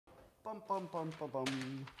Bum bum bum bum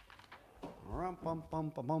bum. Rum bum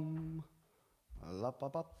bum bum bum. La ba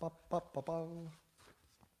ba ba ba ba ba.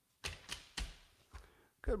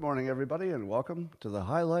 Good morning, everybody, and welcome to the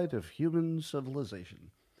highlight of human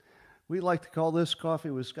civilization. We like to call this Coffee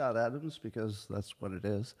with Scott Adams because that's what it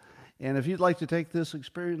is. And if you'd like to take this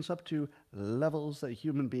experience up to levels that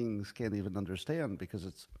human beings can't even understand because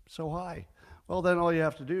it's so high, well, then all you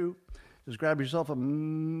have to do is grab yourself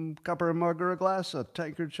a cup or a mug or a glass, a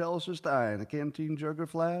tankard, chalice or stein, a canteen, jug or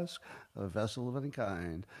flask, a vessel of any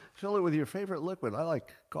kind. Fill it with your favorite liquid. I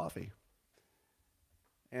like coffee.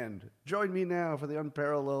 And join me now for the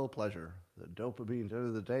unparalleled pleasure, the dopamine at the end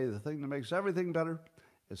of the day, the thing that makes everything better.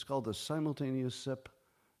 It's called the simultaneous sip.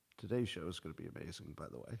 Today's show is going to be amazing, by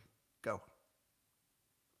the way. Go.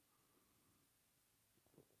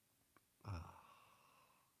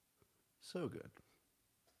 So good.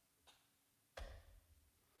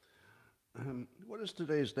 What is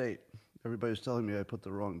today's date? Everybody's telling me I put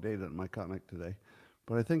the wrong date on my comic today,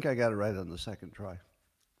 but I think I got it right on the second try.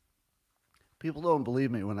 People don't believe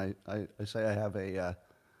me when I say I have a,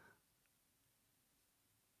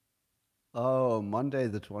 Monday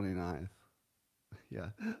the 29th. Yeah,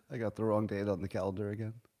 I got the wrong date on the calendar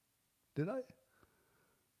again. Did I?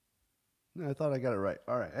 No, I thought I got it right.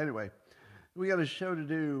 All right, anyway, we got a show to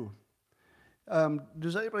do.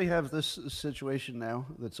 Does anybody have this situation now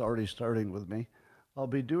that's already starting with me? I'll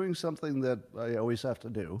be doing something that I always have to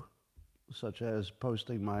do, such as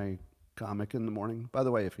posting my comic in the morning. By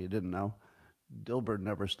the way, if you didn't know, Dilbert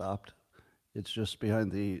never stopped. It's just behind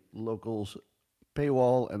the locals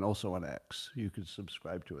paywall and also on X. You can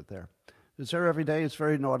subscribe to it there. It's there every day. It's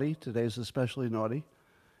very naughty. Today's especially naughty.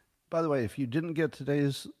 By the way, if you didn't get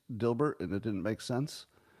today's Dilbert and it didn't make sense,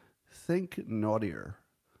 think naughtier.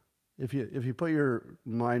 If you put your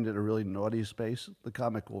mind in a really naughty space, the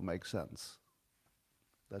comic will make sense.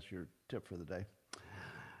 That's your tip for the day.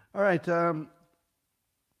 All right.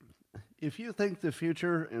 If you think the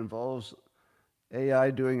future involves AI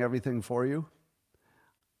doing everything for you,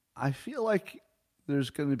 I feel like there's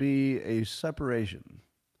going to be a separation.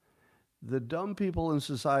 The dumb people in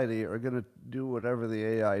society are going to do whatever the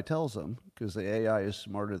AI tells them because the AI is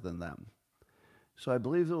smarter than them. So I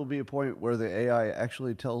believe there will be a point where the AI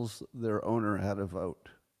actually tells their owner how to vote.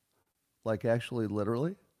 Like actually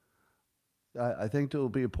literally. I think there will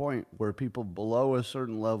be a point where people below a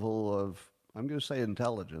certain level of, I'm going to say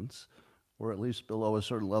intelligence, or at least below a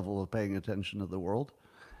certain level of paying attention to the world,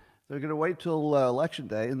 they're going to wait till election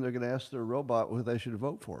day and they're going to ask their robot who they should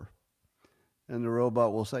vote for. And the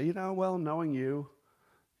robot will say, knowing you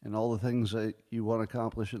and all the things that you want to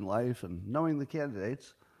accomplish in life and knowing the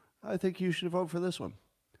candidates, I think you should vote for this one.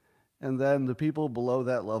 And then the people below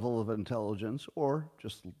that level of intelligence or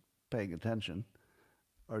just paying attention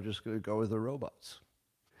are just going to go with the robots.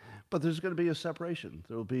 But there's going to be a separation.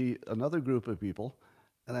 There will be another group of people,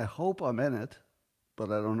 and I hope I'm in it,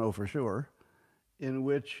 but I don't know for sure, in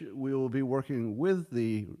which we will be working with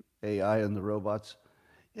the AI and the robots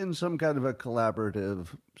in some kind of a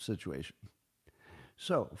collaborative situation.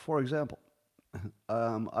 So, for example,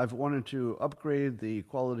 I've wanted to upgrade the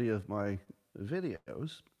quality of my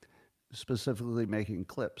videos, specifically making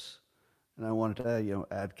clips. And I wanted to,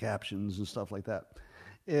 add captions and stuff like that.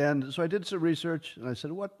 And so I did some research, and I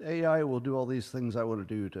said, what AI will do all these things I want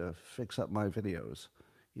to do to fix up my videos?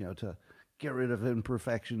 To get rid of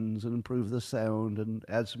imperfections and improve the sound and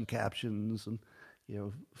add some captions and,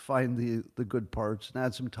 find the good parts and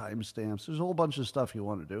add some timestamps. There's a whole bunch of stuff you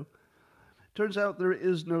want to do. Turns out there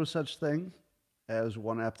is no such thing as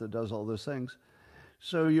one app that does all those things.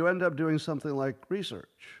 So you end up doing something like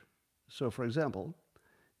research. So for example,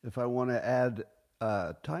 if I want to add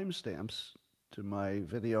timestamps to my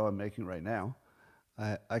video I'm making right now,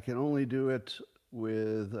 I can only do it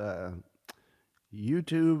with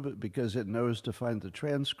YouTube because it knows to find the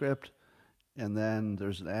transcript. And then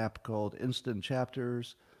there's an app called Instant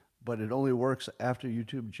Chapters, but it only works after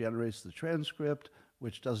YouTube generates the transcript,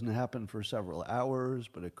 which doesn't happen for several hours,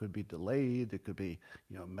 but it could be delayed. It could be,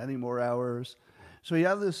 many more hours. So you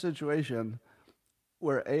have this situation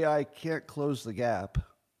where AI can't close the gap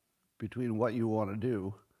between what you want to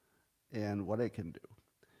do and what it can do.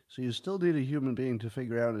 So you still need a human being to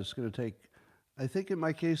figure out. It's going to take, I think in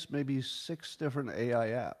my case, maybe 6 different AI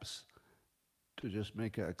apps to just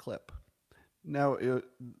make a clip. Now,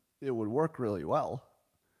 it would work really well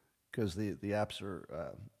because the apps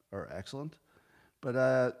are excellent.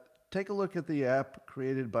 But take a look at the app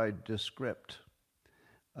created by Descript.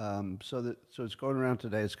 So it's going around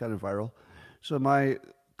today. It's kind of viral. So my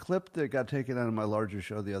clip that got taken out of my larger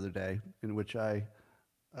show the other day, in which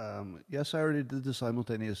yes, I already did the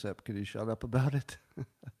simultaneous sip. Can you shut up about it?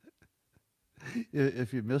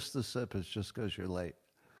 If you miss the sip, it's just because you're late.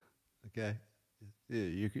 Okay?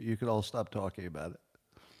 You could all stop talking about it.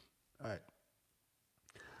 All right.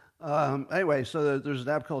 Anyway, so there's an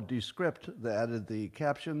app called Descript that added the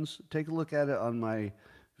captions. Take a look at it on my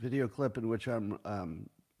video clip in which I'm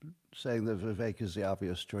saying that Vivek is the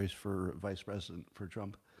obvious choice for vice president for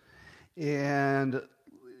Trump. And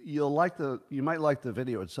you might like the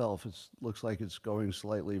video itself. It looks like it's going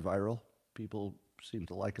slightly viral. People seem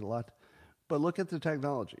to like it a lot. But look at the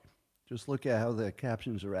technology. Just look at how the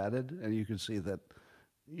captions are added, and you can see that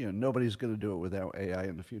nobody's going to do it without AI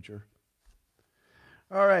in the future.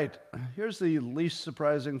 All right, here's the least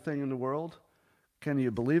surprising thing in the world. Can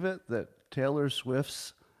you believe it that Taylor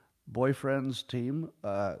Swift's boyfriend's team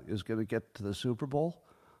is going to get to the Super Bowl?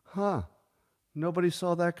 Huh. Nobody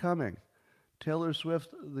saw that coming. Taylor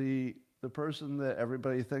Swift, the person that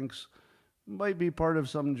everybody thinks might be part of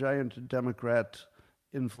some giant Democrat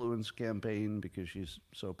influence campaign because she's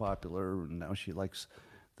so popular and now she likes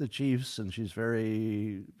the Chiefs and she's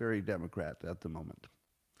very, very Democrat at the moment.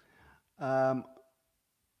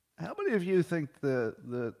 How many of you think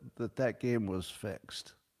that game was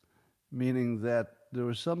fixed? Meaning that there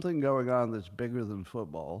was something going on that's bigger than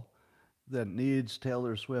football that needs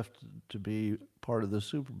Taylor Swift to be part of the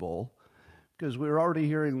Super Bowl? Because we're already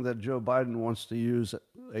hearing that Joe Biden wants to use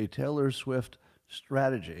a Taylor Swift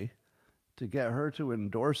strategy to get her to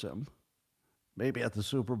endorse him, maybe at the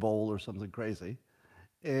Super Bowl or something crazy.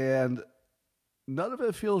 And none of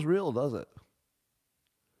it feels real, does it?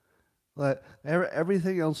 Like,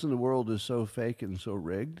 everything else in the world is so fake and so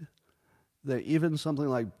rigged that even something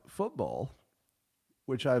like football,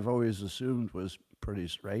 which I've always assumed was pretty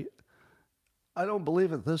straight, I don't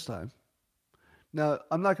believe it this time. Now,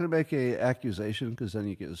 I'm not going to make an accusation because then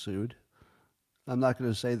you get sued. I'm not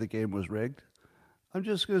going to say the game was rigged. I'm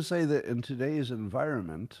just going to say that in today's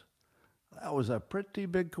environment, that was a pretty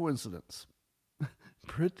big coincidence.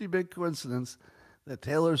 Pretty big coincidence that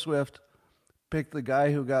Taylor Swift picked the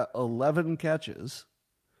guy who got 11 catches.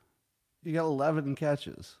 He got 11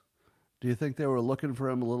 catches. Do you think they were looking for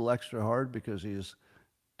him a little extra hard because he's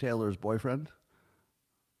Taylor's boyfriend?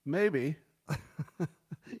 Maybe.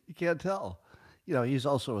 You can't tell. He's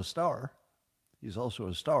also a star. He's also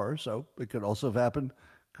a star, so it could also have happened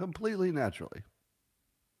completely naturally.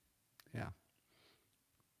 Yeah.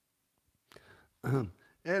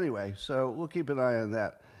 Anyway, so we'll keep an eye on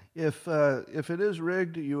that. If it is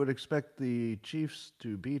rigged, you would expect the Chiefs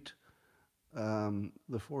to beat the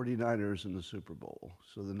 49ers in the Super Bowl.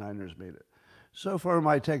 So the Niners made it. So far,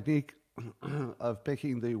 my technique of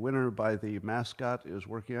picking the winner by the mascot is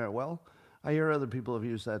working out well. I hear other people have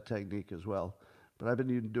used that technique as well. But I've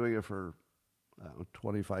been doing it for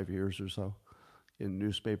 25 years or so in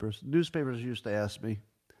newspapers. Newspapers used to ask me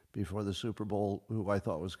before the Super Bowl who I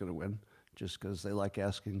thought was going to win, just because they like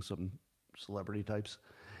asking some celebrity types.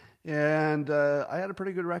 And I had a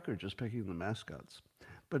pretty good record just picking the mascots.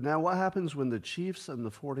 But now what happens when the Chiefs and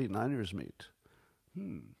the 49ers meet?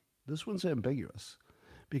 This one's ambiguous.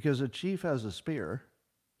 Because a chief has a spear,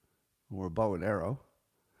 or a bow and arrow,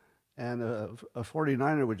 and a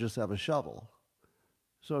 49er would just have a shovel.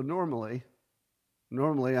 So normally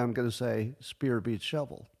I'm going to say spear beats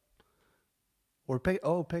shovel. Or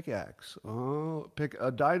pickaxe. Oh, pick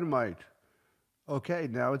a dynamite. Okay,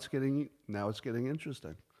 now it's getting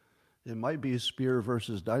interesting. It might be spear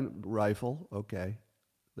versus rifle. Okay,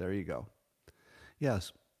 there you go.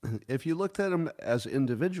 Yes, if you looked at them as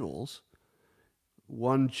individuals,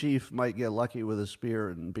 one chief might get lucky with a spear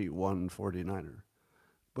and beat one 49er.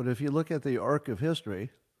 But if you look at the arc of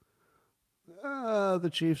history, the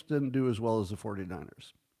Chiefs didn't do as well as the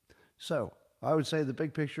 49ers. So I would say the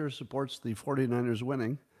big picture supports the 49ers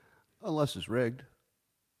winning, unless it's rigged.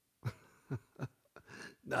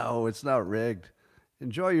 No, it's not rigged.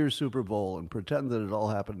 Enjoy your Super Bowl and pretend that it all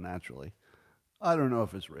happened naturally. I don't know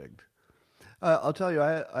if it's rigged. I'll tell you,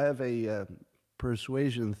 I have a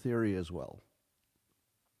persuasion theory as well.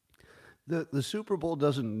 The Super Bowl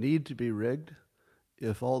doesn't need to be rigged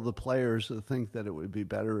if all the players think that it would be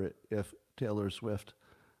better if Taylor Swift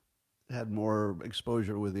had more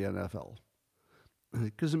exposure with the NFL.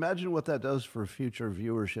 Because imagine what that does for future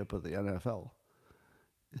viewership of the NFL.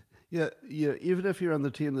 Yeah, even if you're on the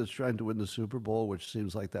team that's trying to win the Super Bowl, which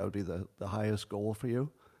seems like that would be the highest goal for you,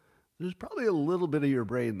 there's probably a little bit of your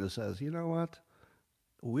brain that says, you know what?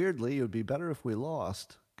 Weirdly, it would be better if we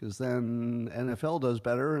lost, because then NFL does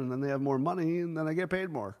better, and then they have more money, and then I get paid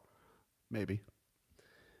more. Maybe.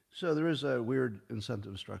 So there is a weird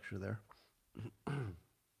incentive structure there.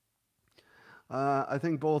 I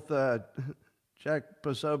think both Jack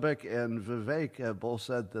Posobiec and Vivek have both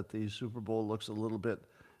said that the Super Bowl looks a little bit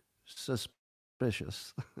suspect.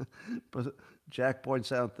 suspicious. But Jack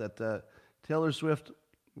points out that Taylor Swift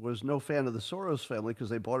was no fan of the Soros family because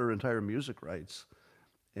they bought her entire music rights.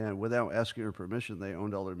 And without asking her permission, they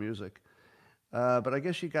owned all her music. But I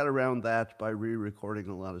guess she got around that by re-recording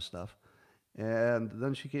a lot of stuff. And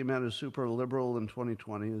then she came out as super liberal in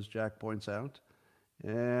 2020, as Jack points out.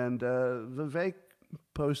 And Vivek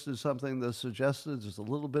posted something that suggested just a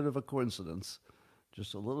little bit of a coincidence,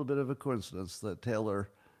 that Taylor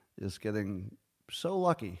is getting so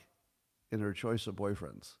lucky in her choice of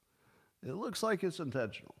boyfriends. It looks like it's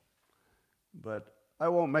intentional. But I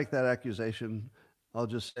won't make that accusation. I'll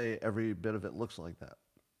just say every bit of it looks like that.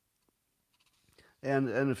 And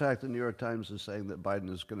in fact, the New York Times is saying that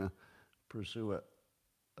Biden is going to pursue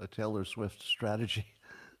a Taylor Swift strategy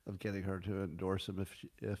of getting her to endorse him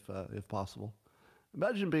if possible.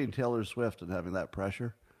 Imagine being Taylor Swift and having that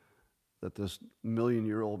pressure that this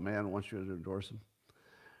million-year-old man wants you to endorse him.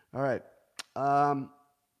 All right.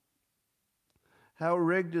 How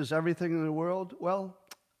rigged is everything in the world? Well,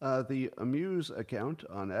 the Amuse account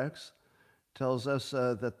on X tells us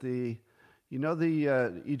that the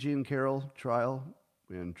E. Jean Carroll trial,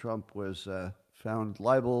 when Trump was found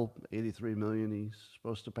liable, $83 million he's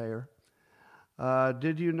supposed to pay her.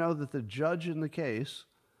 Did you know that the judge in the case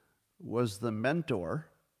was the mentor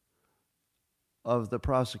of the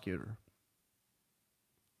prosecutor?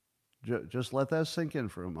 Just let that sink in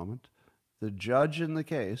for a moment. The judge in the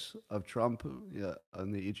case of Trump,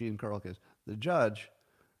 in the E. Jean Carroll case, the judge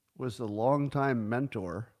was the longtime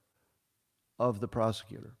mentor of the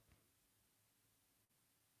prosecutor.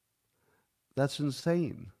 That's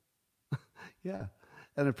insane. Yeah.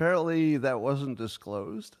 And apparently that wasn't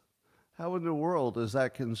disclosed. How in the world is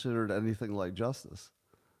that considered anything like justice?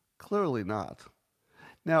 Clearly not.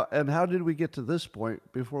 Now, and how did we get to this point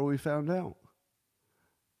before we found out?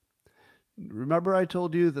 Remember I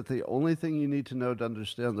told you that the only thing you need to know to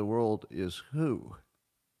understand the world is who.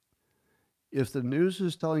 If the news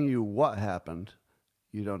is telling you what happened,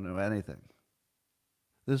 you don't know anything.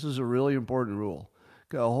 This is a really important rule.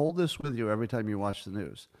 Hold this with you every time you watch the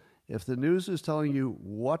news. If the news is telling you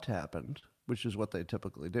what happened, which is what they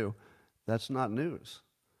typically do, that's not news.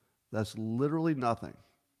 That's literally nothing.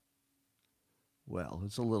 Well,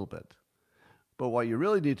 it's a little bit. But what you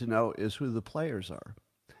really need to know is who the players are.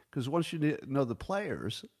 Because once you know the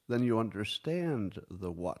players, then you understand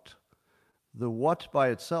the what. The what by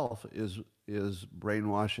itself is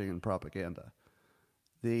brainwashing and propaganda.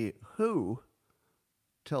 The who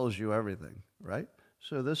tells you everything, right?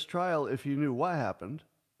 So this trial, if you knew what happened,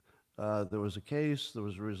 there was a case, there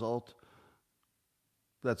was a result,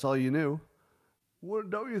 that's all you knew. Well,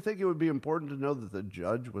 don't you think it would be important to know that the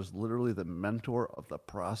judge was literally the mentor of the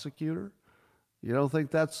prosecutor? You don't think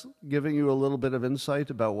that's giving you a little bit of insight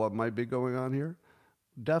about what might be going on here?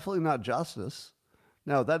 Definitely not justice.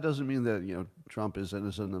 Now, that doesn't mean that, Trump is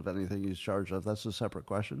innocent of anything he's charged of. That's a separate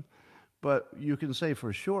question. But you can say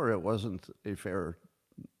for sure it wasn't a fair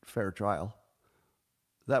trial.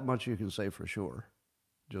 That much you can say for sure,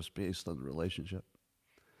 just based on the relationship.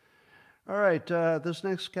 All right, this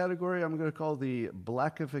next category I'm going to call the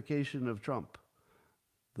blackification of Trump.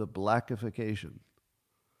 The blackification.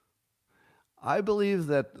 I believe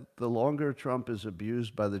that the longer Trump is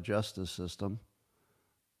abused by the justice system,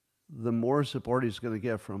 the more support he's going to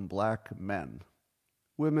get from black men.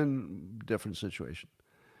 Women, different situation.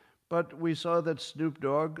 But we saw that Snoop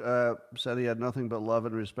Dogg said he had nothing but love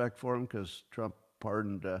and respect for him because Trump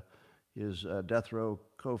pardoned his Death Row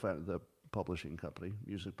co-founder, the publishing company,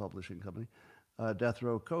 music publishing company, Death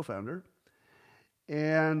Row co-founder.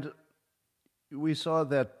 And we saw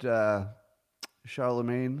that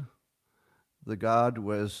Charlemagne, the God,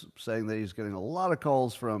 was saying that he's getting a lot of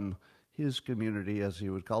calls from his community, as he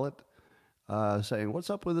would call it, saying,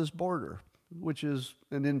 what's up with this border? Which is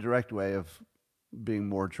an indirect way of being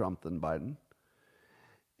more Trump than Biden.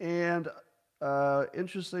 And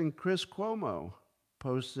interesting, Chris Cuomo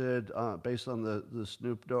posted, based on the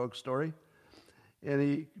Snoop Dogg story, and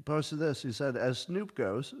he posted this. He said, as Snoop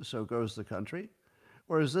goes, so goes the country.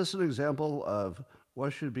 Or is this an example of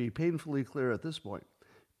what should be painfully clear at this point?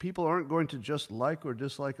 People aren't going to just like or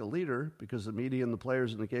dislike a leader because the media and the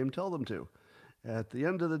players in the game tell them to. At the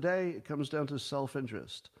end of the day, it comes down to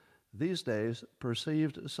self-interest. These days,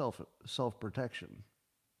 perceived self-protection.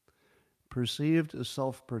 Perceived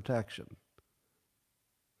self-protection.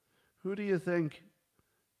 Who do you think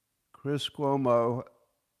Chris Cuomo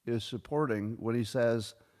is supporting when he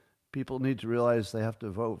says people need to realize they have to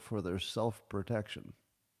vote for their self-protection?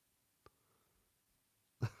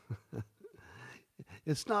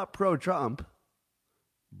 It's not pro-Trump,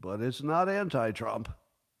 but it's not anti-Trump,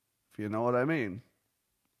 if you know what I mean.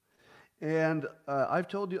 And I've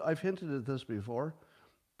told you, I've hinted at this before,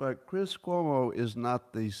 but Chris Cuomo is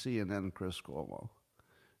not the CNN Chris Cuomo.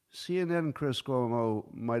 CNN Chris Cuomo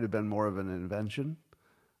might have been more of an invention.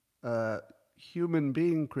 Human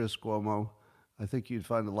being Chris Cuomo, I think you'd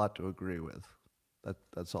find a lot to agree with.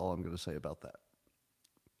 That's all I'm going to say about that.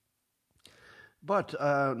 But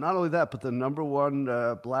not only that, but the number one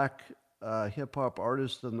black hip-hop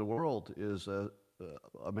artist in the world is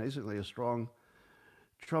amazingly a strong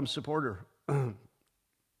Trump supporter.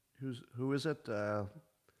 Who is it?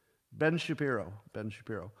 Ben Shapiro. Ben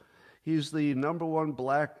Shapiro. He's the number one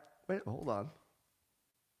black... Wait, hold on.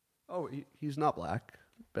 Oh, he's not black,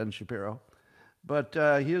 Ben Shapiro. But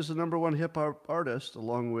he is the number one hip-hop artist,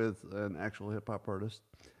 along with an actual hip-hop artist.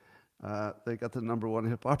 They got the number one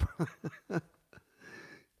hip-hop...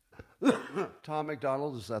 Tom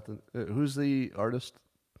McDonald, is that who's the artist?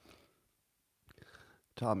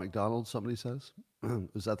 Tom McDonald, somebody says.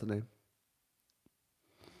 Is that the name?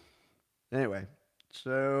 Anyway,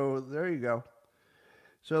 so there you go.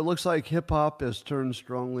 So it looks like hip-hop has turned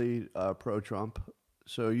strongly pro-Trump.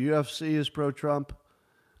 So UFC is pro-Trump.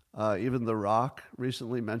 Even The Rock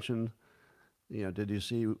recently mentioned, did you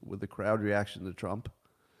see with the crowd reaction to Trump?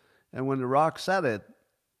 And when The Rock said it,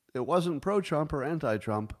 it wasn't pro-Trump or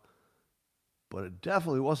anti-Trump, but it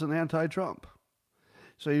definitely wasn't anti-Trump.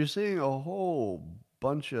 So you're seeing a whole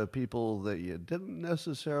bunch of people that you didn't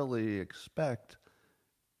necessarily expect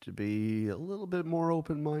to be a little bit more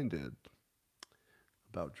open-minded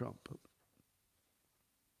about Trump.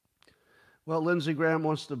 Well, Lindsey Graham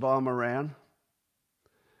wants to bomb Iran.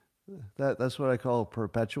 That's what I call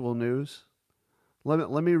perpetual news. Let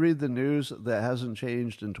me read the news that hasn't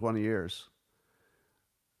changed in 20 years.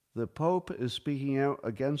 The Pope is speaking out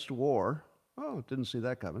against war. Oh, didn't see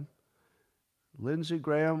that coming. Lindsey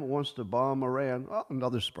Graham wants to bomb Iran. Oh,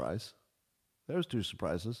 another surprise. There's two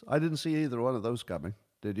surprises. I didn't see either one of those coming.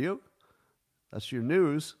 Did you? That's your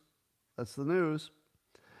news. That's the news.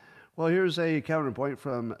 Well, here's a counterpoint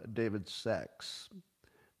from David Sachs.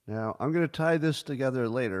 Now, I'm going to tie this together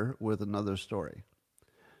later with another story.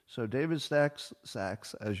 So David Sachs,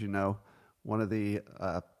 as you know, one of the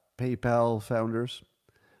PayPal founders,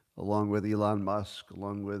 along with Elon Musk,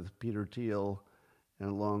 along with Peter Thiel, and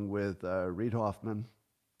along with Reid Hoffman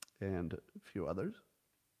and a few others.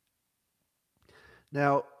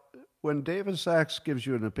 Now, when David Sachs gives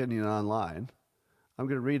you an opinion online, I'm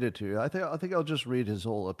going to read it to you. I think I'll just read his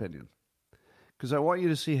whole opinion because I want you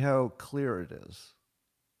to see how clear it is.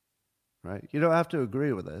 Right? You don't have to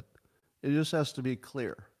agree with it. It just has to be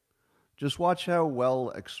clear. Just watch how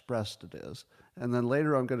well expressed it is, and then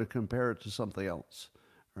later I'm going to compare it to something else.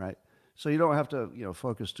 Right? So you don't have to,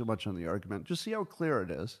 focus too much on the argument. Just see how clear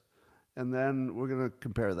it is, and then we're going to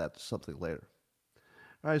compare that to something later.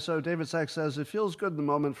 All right, so David Sachs says, it feels good in the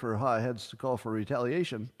moment for hotheads to call for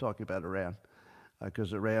retaliation, talking about Iran,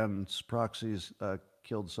 because Iran's proxies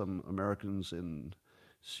killed some Americans in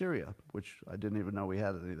Syria, which I didn't even know we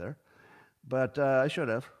had any there. But I should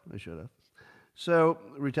have. So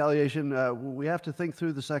retaliation, we have to think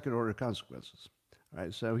through the second-order consequences. All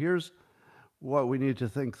right, so here's what we need to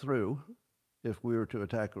think through if we were to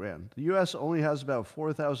attack Iran. The U.S. only has about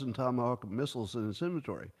 4,000 Tomahawk missiles in its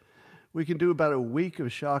inventory. We can do about a week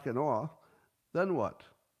of shock and awe. Then what?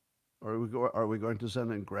 Are we going to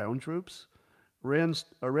send in ground troops?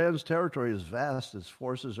 Iran's territory is vast, its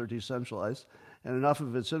forces are decentralized, and enough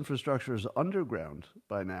of its infrastructure is underground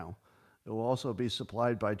by now. It will also be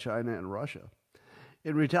supplied by China and Russia.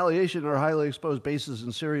 In retaliation, our highly exposed bases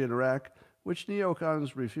in Syria and Iraq, which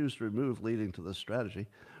neocons refuse to remove, leading to this strategy,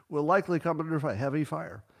 will likely come under heavy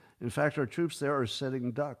fire. In fact, our troops there are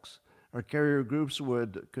sitting ducks. Our carrier groups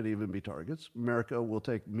could even be targets. America will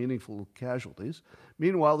take meaningful casualties.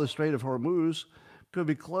 Meanwhile, the Strait of Hormuz could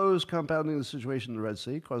be closed, compounding the situation in the Red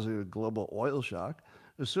Sea, causing a global oil shock.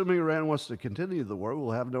 Assuming Iran wants to continue the war,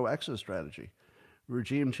 we'll have no exit strategy.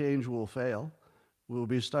 Regime change will fail. We'll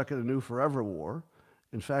be stuck in a new forever war.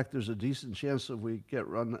 In fact, there's a decent chance that we get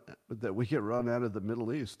run out of the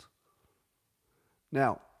Middle East.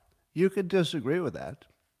 Now, you could disagree with that.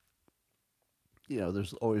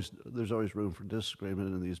 There's always room for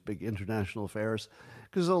disagreement in these big international affairs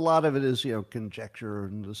because a lot of it is, conjecture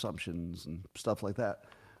and assumptions and stuff like that.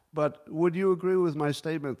 But would you agree with my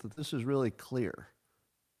statement that this is really clear?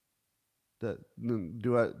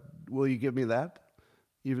 Will you give me that,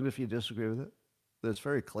 even if you disagree with it? That's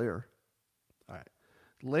very clear. All right.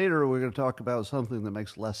 Later, we're going to talk about something that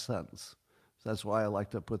makes less sense. So that's why I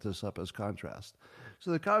like to put this up as contrast.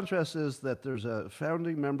 So the contrast is that there's a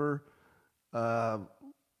founding member of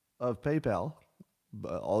PayPal,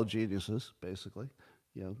 all geniuses, basically,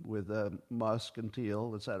 with Musk and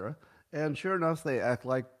Thiel, etc., And sure enough, they act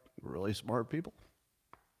like really smart people.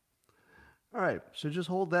 All right, so just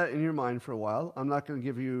hold that in your mind for a while. I'm not going to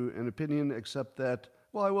give you an opinion except that,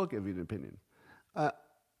 well, I will give you an opinion. Uh,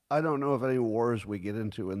 I don't know of any wars we get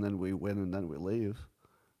into and then we win and then we leave.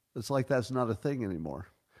 It's like that's not a thing anymore.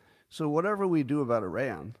 So whatever we do about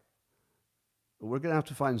Iran, we're going to have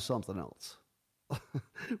to find something else.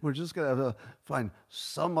 We're just going to have to find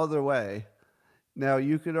some other way. Now,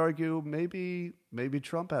 you could argue maybe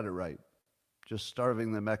Trump had it right. Just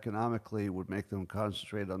starving them economically would make them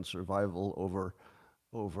concentrate on survival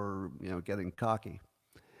over getting cocky.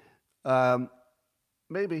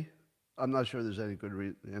 Maybe. I'm not sure there's any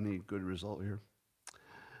good result here.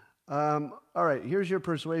 All right, here's your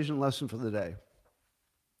persuasion lesson for the day.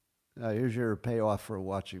 Here's your payoff for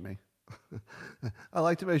watching me. I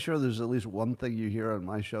like to make sure there's at least one thing you hear on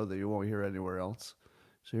my show that you won't hear anywhere else.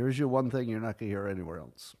 So here's your one thing you're not going to hear anywhere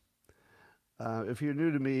else. If you're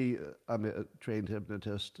new to me, I'm a trained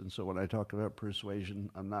hypnotist, and so when I talk about persuasion,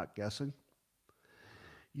 I'm not guessing.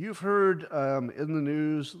 You've heard in the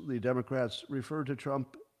news the Democrats refer to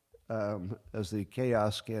Trump as the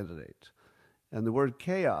chaos candidate. And the word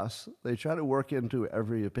chaos, they try to work into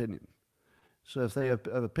every opinion. So if they have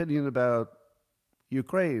an opinion about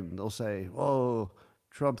Ukraine, they'll say, oh,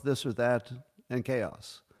 Trump this or that, and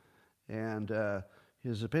chaos. And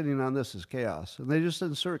his opinion on this is chaos. And they just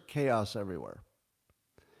insert chaos everywhere.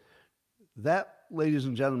 That, ladies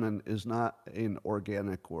and gentlemen, is not an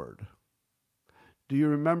organic word. Do you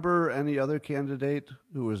remember any other candidate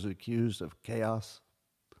who was accused of chaos?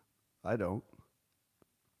 I don't.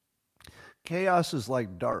 Chaos is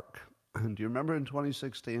like dark. Do you remember in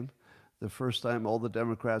 2016, the first time all the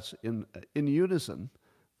Democrats in unison,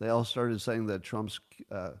 they all started saying that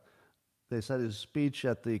they said his speech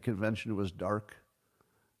at the convention was dark,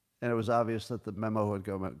 and it was obvious that the memo had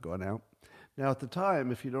gone out. Now, at the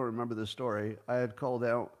time, if you don't remember the story, I had called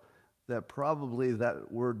out that probably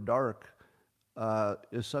that word dark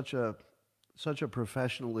is such a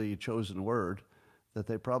professionally chosen word that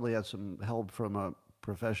they probably had some help from a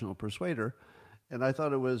professional persuader, and I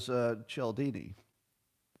thought it was Cialdini,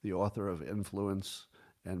 the author of Influence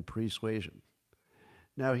and Persuasion.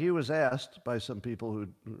 Now, he was asked by some people who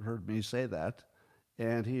heard me say that,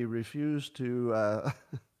 and he refused to,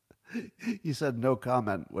 he said no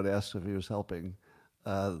comment when asked if he was helping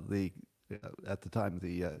at the time,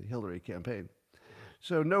 the Hillary campaign.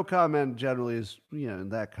 So no comment generally is, in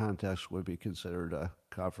that context would be considered a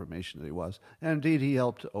confirmation that he was. And indeed, he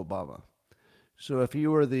helped Obama. So if you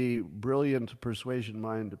were the brilliant persuasion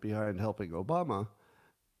mind behind helping Obama,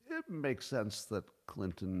 it makes sense that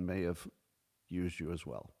Clinton may have used you as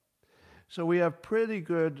well. So we have pretty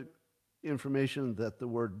good information that the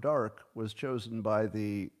word dark was chosen by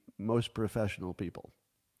the most professional people.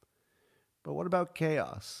 But what about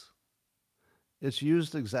chaos? It's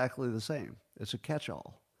used exactly the same. It's a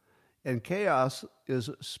catch-all. And chaos is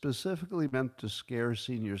specifically meant to scare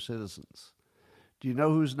senior citizens. Do you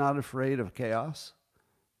know who's not afraid of chaos?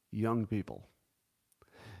 Young people.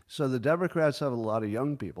 So the Democrats have a lot of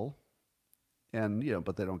young people, and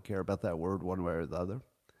but they don't care about that word one way or the other.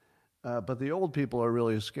 But the old people are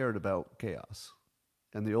really scared about chaos,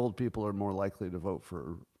 and the old people are more likely to vote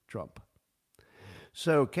for Trump.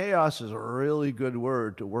 So chaos is a really good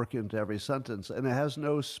word to work into every sentence, and it has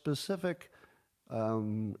no specific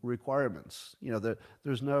requirements.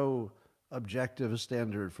 There's no objective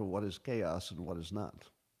standard for what is chaos and what is not,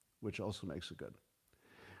 which also makes it good.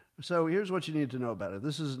 So here's what you need to know about it.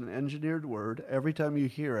 This is an engineered word. Every time you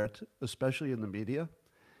hear it, especially in the media,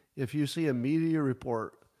 if you see a media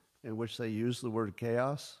report in which they use the word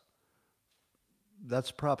chaos,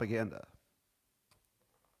 that's propaganda,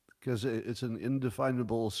 because it's an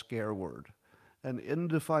indefinable scare word. An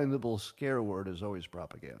indefinable scare word is always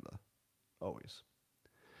propaganda, always.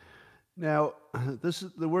 Now,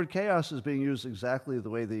 the word chaos is being used exactly the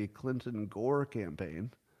way the Clinton-Gore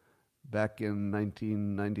campaign back in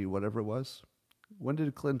 1990, whatever it was. When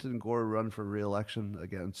did Clinton-Gore run for re-election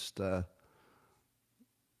against,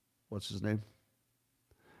 what's his name?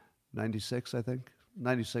 96, I think.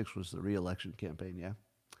 96 was the re-election campaign, yeah.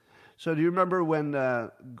 So do you remember when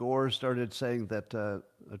Gore started saying that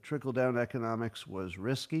trickle-down economics was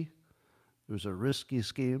risky? It was a risky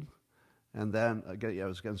scheme. And then, it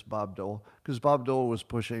was against Bob Dole, because Bob Dole was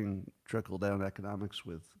pushing trickle-down economics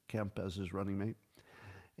with Kemp as his running mate.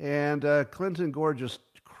 And Clinton Gore just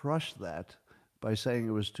crushed that by saying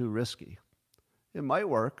it was too risky. It might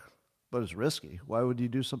work, but it's risky. Why would you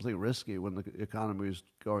do something risky when the economy is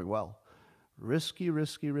going well? Risky,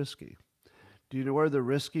 risky, risky. Do you know where the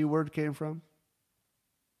risky word came from?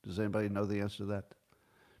 Does anybody know the answer to that?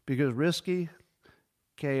 Because risky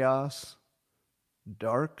chaos,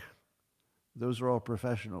 dark. Those are all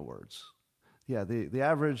professional words. Yeah, the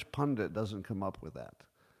average pundit doesn't come up with that.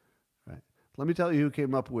 Right? Let me tell you who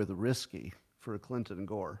came up with risky for Clinton and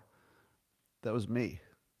Gore. That was me.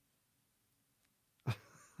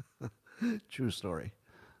 True story.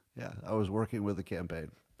 Yeah, I was working with the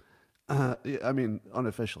campaign. I mean,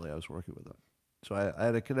 unofficially, I was working with them. So I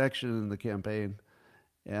had a connection in the campaign,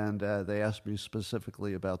 and they asked me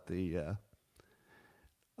specifically about the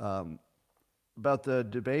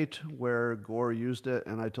debate where Gore used it,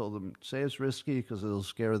 and I told them, say it's risky because it'll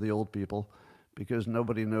scare the old people, because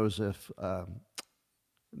nobody knows if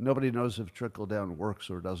trickle down works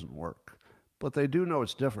or doesn't work, but they do know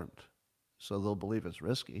it's different, so they'll believe it's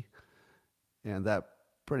risky, and that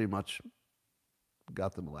pretty much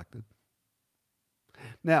got them elected.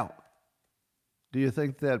 Now, do you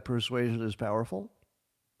think that persuasion is powerful?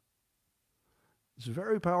 It's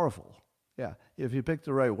very powerful. Yeah, if you pick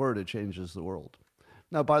the right word, it changes the world.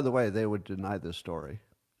 Now, by the way, they would deny this story.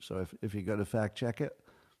 So if you go to fact check it,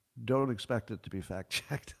 don't expect it to be fact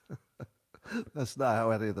checked. That's not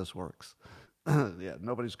how any of this works. Yeah,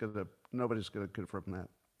 nobody's gonna confirm that.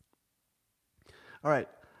 All right.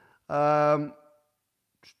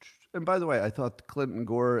 And by the way, I thought the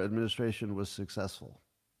Clinton-Gore administration was successful.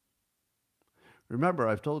 Remember,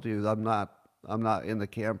 I've told you I'm not in the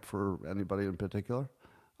camp for anybody in particular.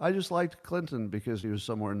 I just liked Clinton because he was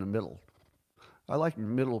somewhere in the middle. I like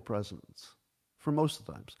middle presidents for most of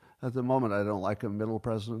the times. At the moment, I don't like a middle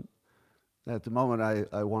president. At the moment,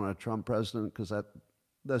 I want a Trump president because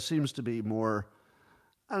that seems to be more,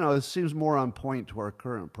 I don't know, it seems more on point to our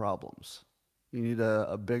current problems. You need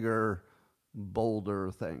a bigger,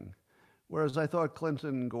 bolder thing. Whereas I thought Clinton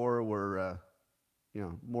and Gore were,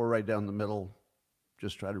 more right down the middle,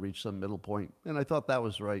 just try to reach some middle point. And I thought that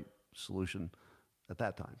was the right solution at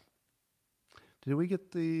that time. Did we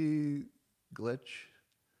get the glitch?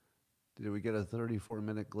 Did we get a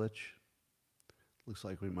 34-minute glitch? Looks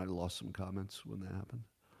like we might have lost some comments when that happened.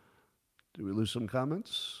 Did we lose some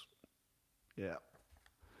comments? Yeah.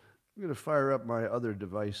 I'm going to fire up my other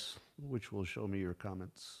device, which will show me your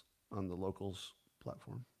comments on the Locals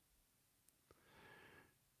platform.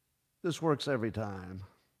 This works every time.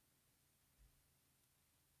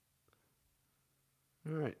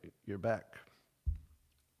 All right, you're back.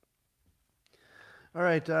 All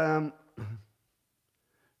right.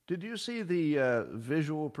 Did you see the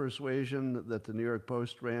visual persuasion that the New York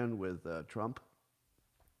Post ran with Trump?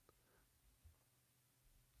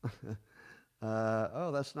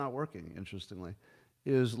 That's not working, interestingly.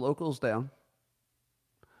 Is Locals down?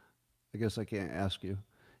 I guess I can't ask you.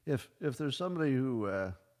 If there's somebody who's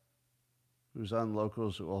on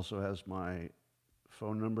Locals who also has my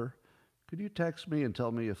phone number, could you text me and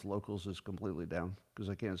tell me if Locals is completely down? Because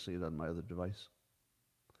I can't see it on my other device.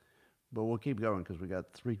 But we'll keep going because we got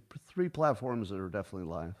three platforms that are definitely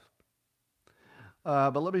live.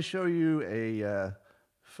 But let me show you a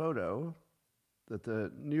photo that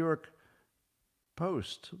the New York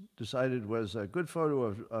Post decided was a good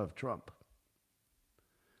photo of Trump.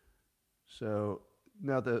 So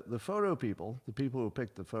now the photo people, the people who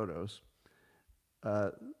picked the photos,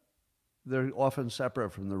 they're often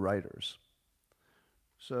separate from the writers.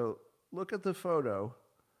 So look at the photo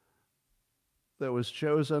that was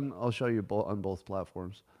chosen. I'll show you on both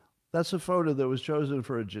platforms. That's a photo that was chosen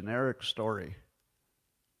for a generic story.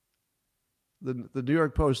 The New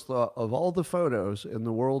York Post thought of all the photos in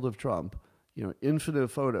the world of Trump, infinite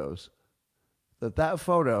photos, that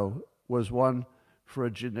photo was one for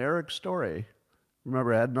a generic story.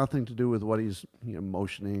 Remember, it had nothing to do with what he's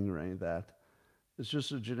motioning or any of that. It's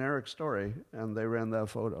just a generic story, and they ran that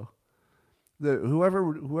photo.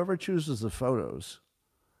 Whoever chooses the photos,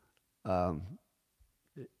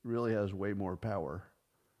 it really has way more power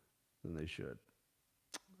than they should.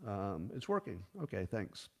 It's working. Okay,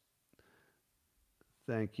 thanks.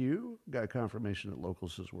 Thank you. Got confirmation that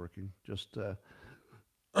Locals is working. Just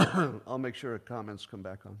I'll make sure comments come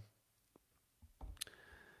back on.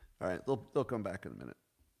 All right, they'll come back in a minute.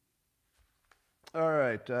 All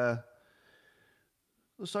right,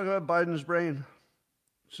 let's talk about Biden's brain.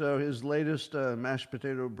 So his latest mashed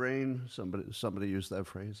potato brain. Somebody used that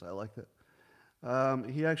phrase. I liked it.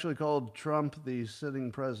 He actually called Trump the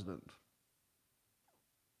sitting president.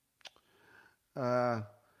 Did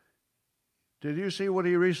you see what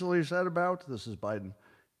he recently said about? This is Biden.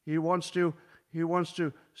 He wants to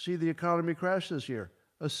see the economy crash this year.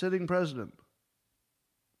 A sitting president.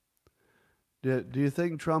 Do you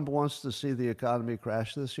think Trump wants to see the economy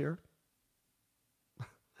crash this year?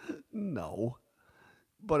 No.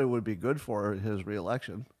 But it would be good for his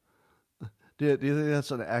reelection. Do you think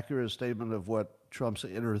that's an accurate statement of what Trump's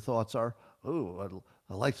inner thoughts are. Oh,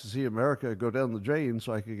 I'd like to see America go down the drain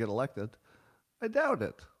so I could get elected. I doubt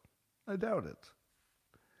it. I doubt it.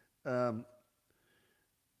 And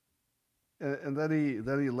then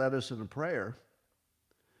he led us in a prayer,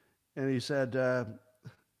 and he said,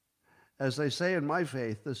 "As they say in my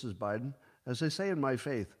faith," this is Biden. "As they say in my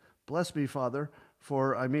faith, bless me, Father,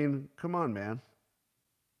 for come on, man."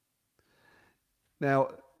 Now,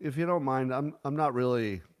 if you don't mind, I'm not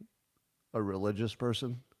really a religious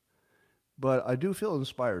person, but I do feel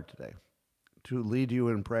inspired today to lead you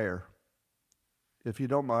in prayer. If you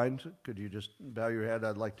don't mind, could you just bow your head?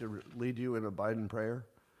 I'd like to lead you in a Biden prayer.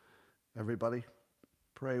 Everybody,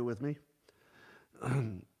 pray with me.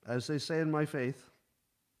 As they say in my faith,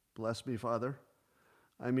 bless me, Father.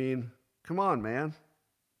 Come on, man.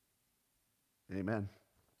 Amen.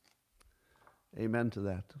 Amen to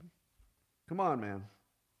that. Come on, man.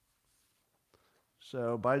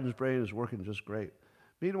 So Biden's brain is working just great.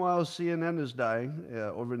 Meanwhile, CNN is dying.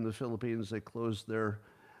 Over in the Philippines, they closed their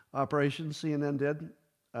operation. CNN did.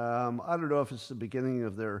 I don't know if it's the beginning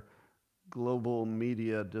of their global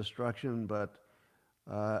media destruction, but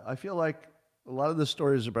I feel like a lot of the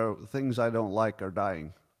stories about things I don't like are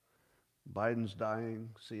dying. Biden's dying.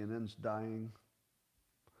 CNN's dying.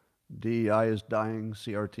 DEI is dying.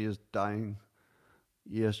 CRT is dying.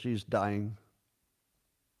 ESG is dying.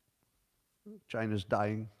 China's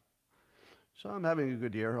dying. So I'm having a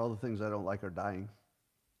good year. All the things I don't like are dying.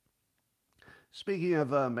 Speaking of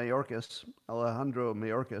Mayorkas, Alejandro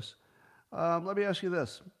Mayorkas, let me ask you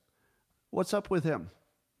this. What's up with him?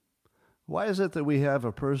 Why is it that we have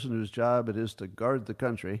a person whose job it is to guard the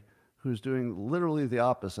country who's doing literally the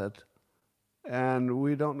opposite, and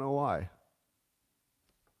we don't know why?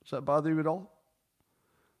 Does that bother you at all?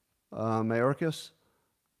 Mayorkas,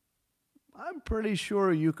 I'm pretty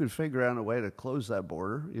sure you could figure out a way to close that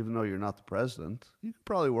border, even though you're not the president. You could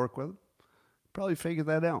probably work with him, probably figure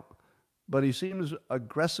that out. But he seems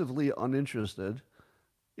aggressively uninterested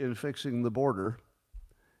in fixing the border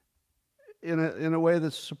in a way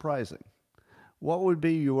that's surprising. What would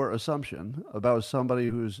be your assumption about somebody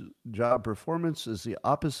whose job performance is the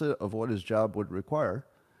opposite of what his job would require,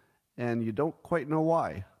 and you don't quite know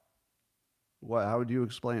why? How would you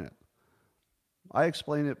explain it? I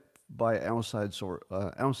explain it by outside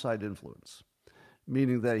influence,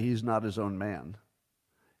 meaning that he's not his own man.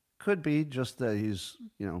 Could be just that he's,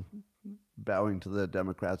 bowing to the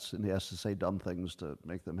Democrats and he has to say dumb things to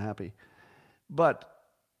make them happy. But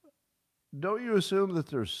don't you assume that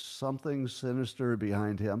there's something sinister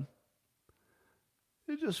behind him?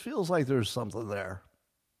 It just feels like there's something there.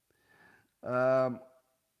 And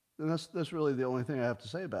that's really the only thing I have to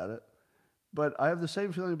say about it. But I have the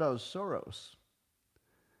same feeling about Soros.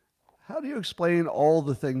 How do you explain all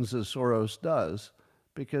the things that Soros does?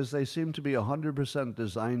 Because they seem to be 100%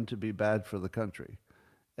 designed to be bad for the country.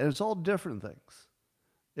 And it's all different things.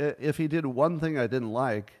 If he did one thing I didn't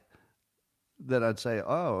like, then I'd say,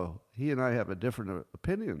 oh, he and I have a different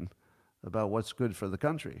opinion about what's good for the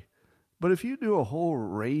country. But if you do a whole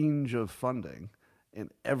range of funding and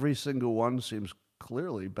every single one seems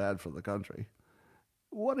clearly bad for the country,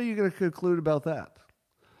 what are you going to conclude about that?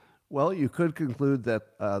 Well, you could conclude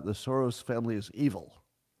that the Soros family is evil.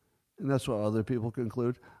 And that's what other people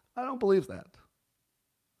conclude. I don't believe that.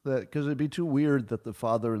 Because it'd be too weird that the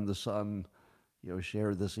father and the son,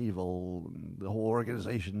 shared this evil, and the whole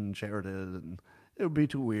organization shared it, and it would be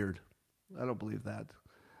too weird. I don't believe that.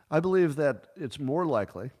 I believe that it's more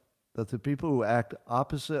likely that the people who act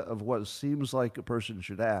opposite of what seems like a person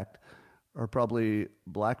should act are probably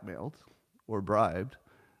blackmailed or bribed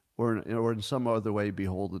or in some other way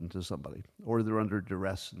beholden to somebody, or they're under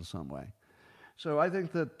duress in some way. So I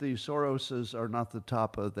think that the Soroses are not the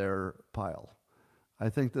top of their pile. I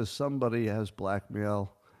think that somebody has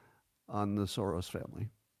blackmail on the Soros family.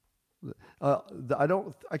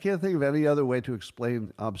 I can't think of any other way to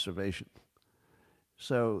explain observation.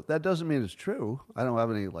 So that doesn't mean it's true. I don't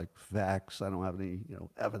have any facts. I don't have any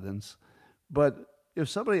evidence. But if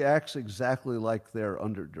somebody acts exactly like they're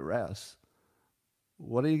under duress,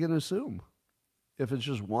 what are you going to assume? If it's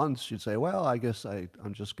just once, you'd say, well, I guess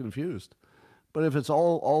I'm just confused. But if it's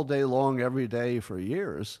all day long, every day for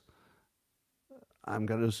years, I'm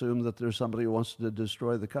going to assume that there's somebody who wants to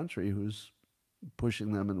destroy the country who's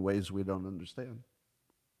pushing them in ways we don't understand.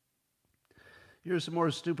 Here's some more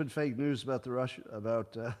stupid fake news about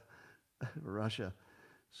Russia.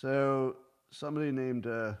 So somebody named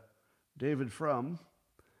David Frum,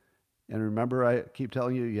 and remember I keep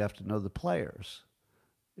telling you have to know the players.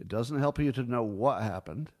 It doesn't help you to know what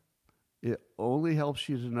happened. It only helps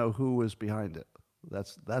you to know who was behind it.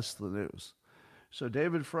 That's the news. So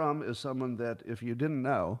David Frum is someone that, if you didn't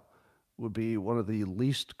know, would be one of the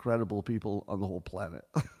least credible people on the whole planet.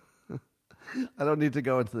 I don't need to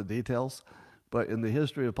go into the details, but in the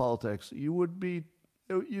history of politics, you'd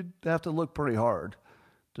have to look pretty hard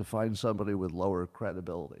to find somebody with lower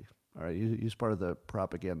credibility. All right, he's part of the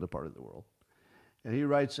propaganda part of the world. And he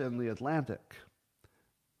writes in The Atlantic.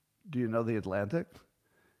 Do you know The Atlantic?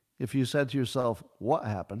 If you said to yourself, what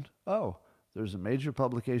happened? Oh, there's a major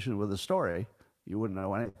publication with a story, you wouldn't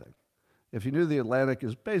know anything. If you knew The Atlantic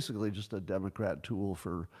is basically just a Democrat tool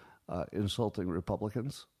for insulting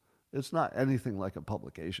Republicans, it's not anything like a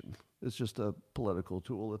publication. It's just a political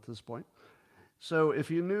tool at this point. So if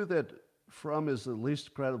you knew that Frum is the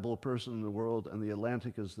least credible person in the world and The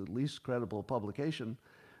Atlantic is the least credible publication,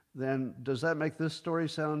 then does that make this story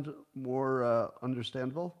sound more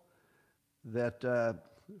understandable? That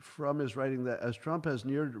Frum is writing that as Trump has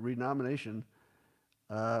neared renomination,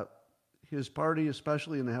 his party,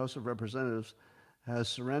 especially in the House of Representatives, has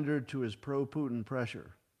surrendered to his pro-Putin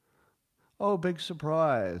pressure. Oh, big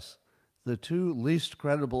surprise. The two least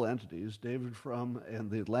credible entities, David Frum and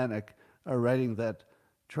The Atlantic, are writing that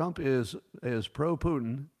Trump is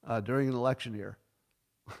pro-Putin during an election year.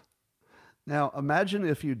 Now, imagine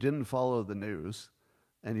if you didn't follow the news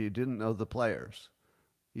and you didn't know the players.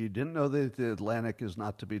 You didn't know that The Atlantic is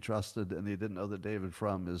not to be trusted, and you didn't know that David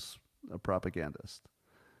Frum is a propagandist.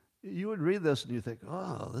 You would read this and you think,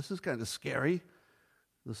 oh, this is kind of scary.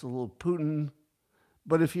 This is a little Putin.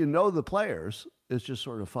 But if you know the players, it's just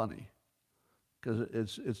sort of funny because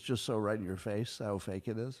it's just so right in your face how fake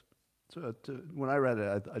it is. So when I read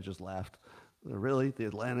it, I just laughed. Really? The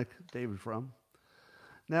Atlantic, David Frum?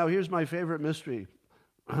 Now, here's my favorite mystery,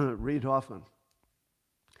 Reid Hoffman.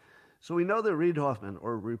 So we know that Reid Hoffman,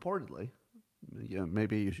 or reportedly,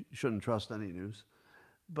 maybe you shouldn't trust any news,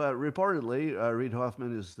 but reportedly, Reid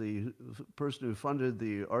Hoffman is the person who funded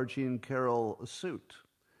the Archie Carroll suit.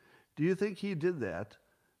 Do you think he did that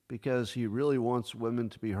because he really wants women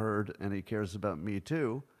to be heard and he cares about Me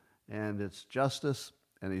Too and it's justice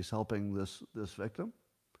and he's helping this victim?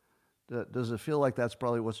 Does it feel like that's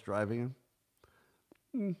probably what's driving him?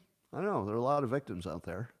 I don't know. There are a lot of victims out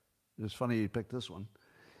there. It's funny you picked this one.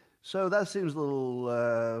 So that seems a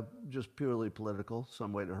little just purely political,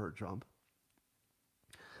 some way to hurt Trump.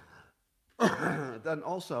 Then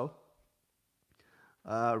also,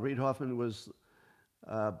 Reid Hoffman was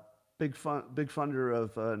big funder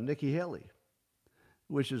of Nikki Haley,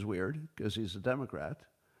 which is weird because he's a Democrat.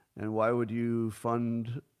 And why would you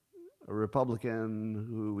fund a Republican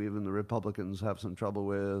who even the Republicans have some trouble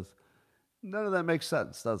with? None of that makes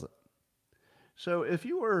sense, does it? So if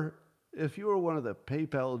you were one of the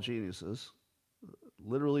PayPal geniuses,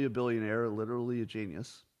 literally a billionaire, literally a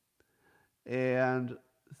genius, and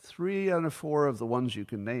 3 out of 4 of the ones you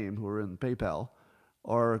can name who are in PayPal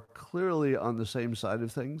are clearly on the same side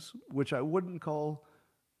of things, which I wouldn't call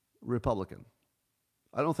Republican.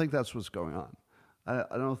 I don't think that's what's going on.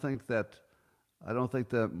 I don't think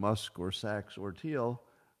that Musk or Sachs or Thiel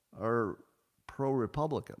are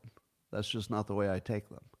pro-Republican. That's just not the way I take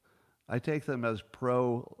them. I take them as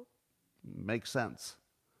make sense.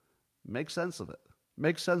 Make sense of it.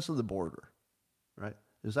 Make sense of the border, right?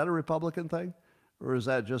 Is that a Republican thing? Or is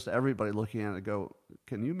that just everybody looking at it and go,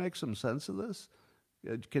 can you make some sense of this?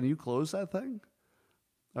 Can you close that thing?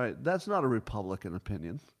 All right, that's not a Republican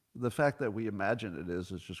opinion. The fact that we imagine it is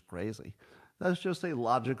just crazy. That's just a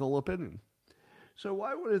logical opinion. So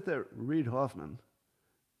why would it that Reid Hoffman,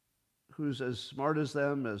 who's as smart as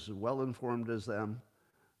them, as well-informed as them,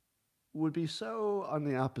 would be so on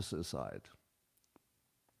the opposite side?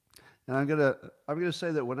 And I'm gonna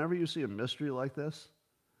say that whenever you see a mystery like this,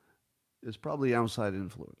 it's probably outside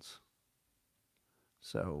influence.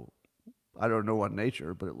 So I don't know what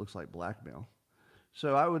nature, but it looks like blackmail.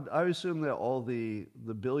 So I assume that all the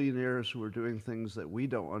billionaires who are doing things that we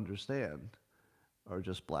don't understand are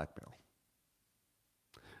just blackmail.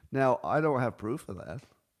 Now, I don't have proof of that,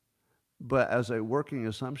 but as a working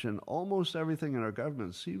assumption, almost everything in our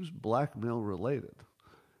government seems blackmail related.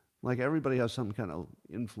 Like everybody has some kind of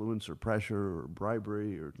influence or pressure or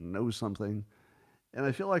bribery or knows something. And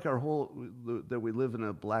I feel like that we live in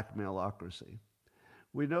a blackmailocracy.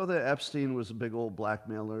 We know that Epstein was a big old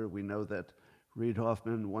blackmailer. We know that Reid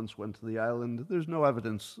Hoffman once went to the island. There's no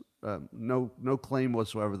evidence, no claim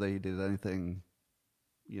whatsoever that he did anything,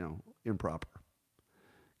 improper.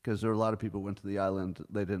 Because there are a lot of people who went to the island,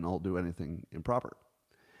 they didn't all do anything improper.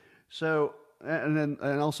 So, and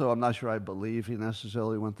also, I'm not sure I believe he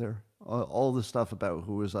necessarily went there. All the stuff about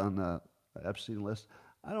who was on the Epstein list,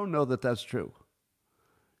 I don't know that that's true.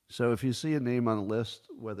 So if you see a name on a list,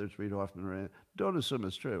 whether it's Reid Hoffman or anything, don't assume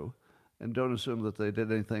it's true. and don't assume that they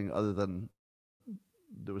did anything other than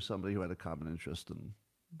there was somebody who had a common interest, and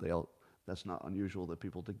that's not unusual that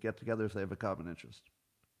people to get together if they have a common interest.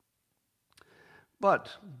 But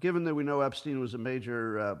given that we know Epstein was a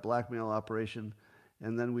major blackmail operation,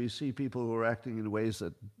 and then we see people who are acting in ways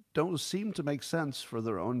that don't seem to make sense for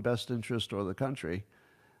their own best interest or the country,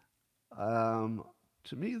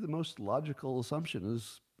 to me, the most logical assumption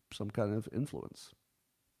is some kind of influence.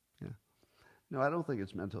 Yeah. No, I don't think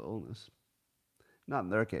it's mental illness. Not in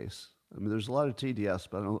their case. I mean, there's a lot of TDS,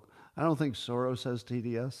 but I don't think Soros has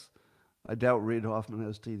TDS. I doubt Reid Hoffman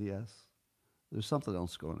has TDS. There's something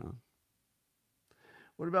else going on.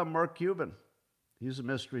 What about Mark Cuban? He's a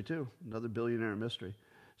mystery too, another billionaire mystery.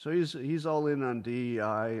 So he's all in on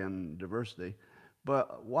DEI and diversity.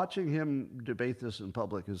 But watching him debate this in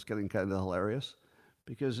public is getting kind of hilarious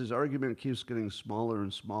because his argument keeps getting smaller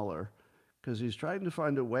and smaller because he's trying to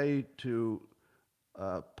find a way to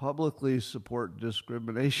publicly support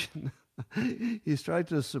discrimination. He's trying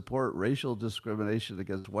to support racial discrimination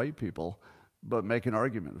against white people, but make an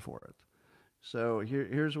argument for it. So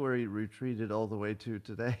here's where he retreated all the way to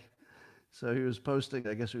today. So he was posting,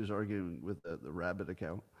 I guess he was arguing with the Rabbit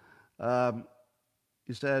account.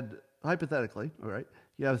 He said, hypothetically, all right,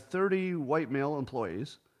 you have 30 white male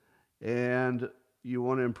employees, and you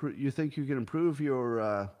want to improve. You think you can improve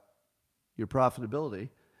your profitability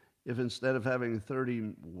if instead of having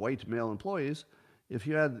 30 white male employees, if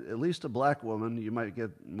you had at least a black woman, you might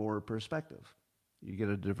get more perspective. You get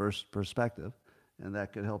a diverse perspective, and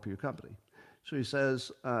that could help your company. So he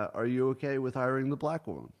says, are you okay with hiring the black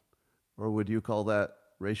woman? Or would you call that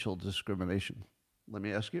racial discrimination? Let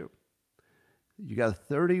me ask you. You got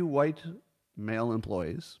 30 white male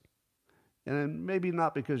employees, and maybe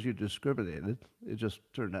not because you discriminated, it just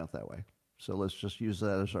turned out that way. So let's just use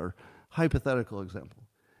that as our hypothetical example.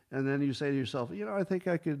 And then you say to yourself, I think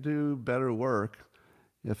I could do better work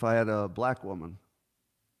if I had a black woman,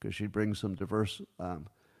 because she'd bring some diverse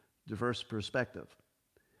perspective.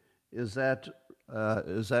 Is that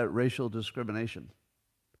racial discrimination?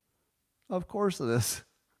 Of course it is.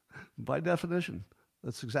 By definition,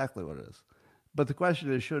 that's exactly what it is. But the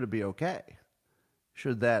question is, should it be okay?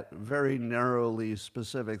 Should that very narrowly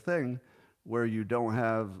specific thing where you don't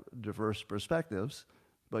have diverse perspectives,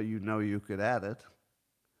 but you could add it,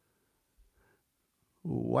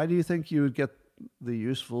 why do you think you would get the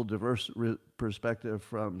useful diverse perspective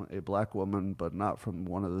from a black woman, but not from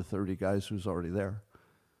one of the 30 guys who's already there?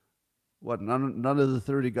 What, none of the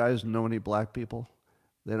 30 guys know any black people?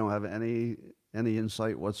 They don't have any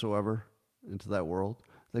insight whatsoever into that world?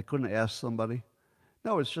 They couldn't ask somebody?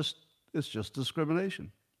 No, it's just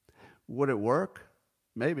discrimination. Would it work?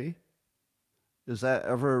 Maybe. Is that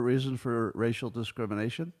ever a reason for racial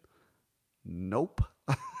discrimination? Nope.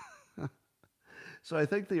 So I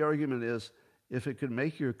think the argument is, if it could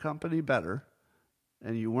make your company better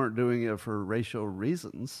and you weren't doing it for racial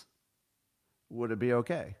reasons, would it be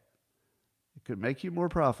okay? It could make you more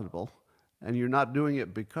profitable, and you're not doing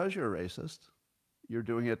it because you're racist. You're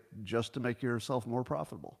doing it just to make yourself more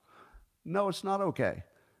profitable. No, it's not okay.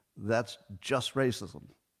 That's just racism.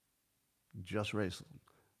 Just racism.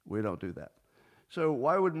 We don't do that. So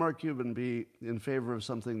why would Mark Cuban be in favor of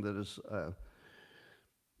something that is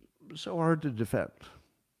so hard to defend?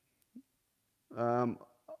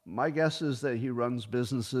 My guess is that he runs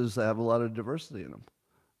businesses that have a lot of diversity in them,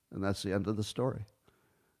 and that's the end of the story.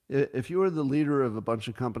 If you were the leader of a bunch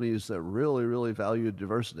of companies that really, really valued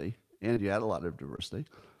diversity, and you had a lot of diversity,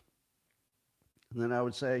 then I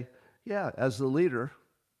would say, yeah, as the leader,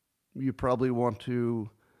 you probably want to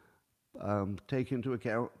take into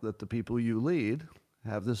account that the people you lead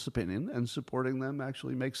have this opinion, and supporting them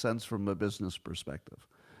actually makes sense from a business perspective.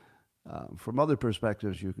 From other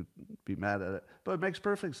perspectives, you could be mad at it, but it makes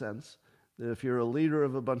perfect sense that if you're a leader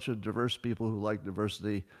of a bunch of diverse people who like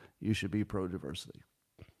diversity, you should be pro-diversity.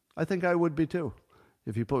 I think I would be too,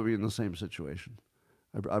 if you put me in the same situation.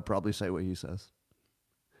 I'd probably say what he says.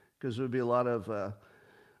 Because there would be a lot of,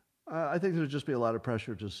 I think there would just be a lot of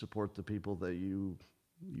pressure to support the people that you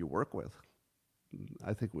work with.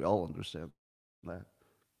 I think we all understand that.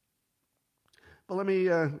 But let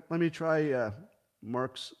me try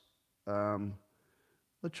Mark's.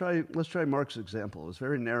 Let's try Mark's example. It's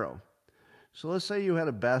very narrow. So let's say you had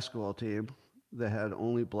a basketball team that had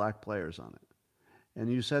only black players on it,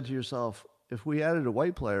 and you said to yourself, if we added a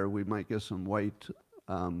white player, we might get some white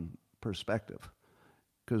perspective.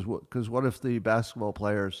 Because what if the basketball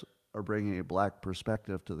players are bringing a black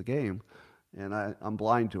perspective to the game, and I'm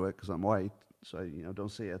blind to it because I'm white, so I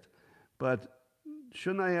don't see it. But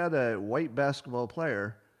shouldn't I add a white basketball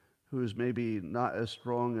player who's maybe not as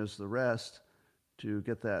strong as the rest to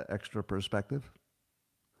get that extra perspective?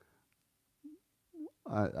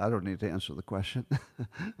 I don't need to answer the question.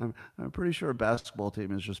 I'm pretty sure a basketball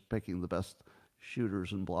team is just picking the best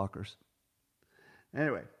shooters and blockers.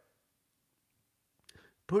 Anyway,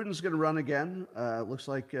 Putin's going to run again. Looks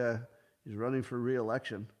like he's running for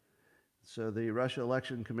re-election. So the Russia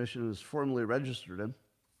Election Commission has formally registered him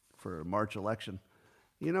for a March election.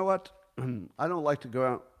 You know what? I don't like to go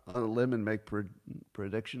out on a limb and make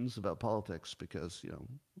predictions about politics because,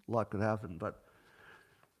 a lot could happen. But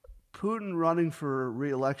Putin running for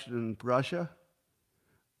re-election in Russia,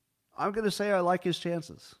 I'm going to say I like his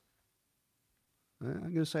chances. I'm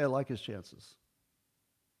going to say I like his chances.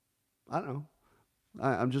 I don't know.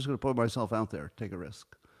 I'm just going to put myself out there, take a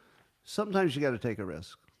risk. Sometimes you got to take a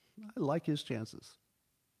risk. I like his chances.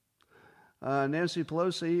 Nancy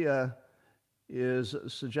Pelosi is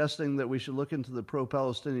suggesting that we should look into the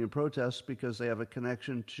pro-Palestinian protests because they have a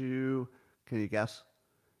connection to, can you guess?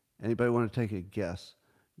 Anybody want to take a guess?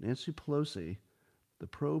 Nancy Pelosi, the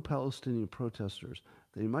pro-Palestinian protesters,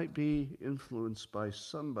 they might be influenced by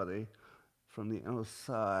somebody from the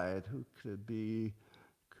outside. Who could it be?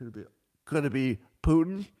 Could it be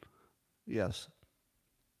Putin? Yes.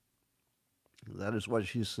 That is what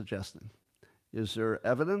she's suggesting. Is there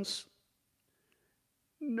evidence?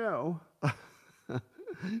 No.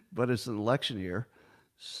 But it's an election year,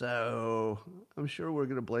 so I'm sure we're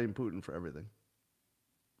going to blame Putin for everything.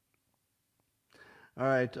 All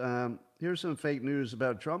right, here's some fake news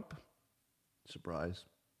about Trump. Surprise.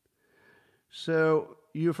 So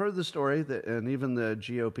you've heard the story, and even the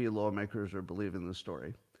GOP lawmakers are believing the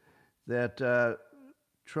story, that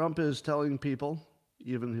Trump is telling people,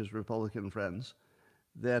 even his Republican friends,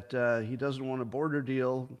 that he doesn't want a border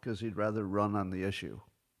deal because he'd rather run on the issue.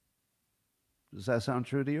 Does that sound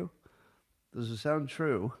true to you? Does it sound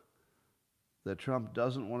true that Trump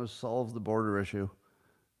doesn't want to solve the border issue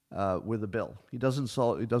with a bill? He doesn't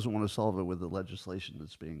want to solve it with the legislation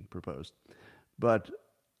that's being proposed, but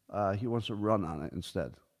he wants to run on it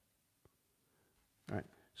instead. All right.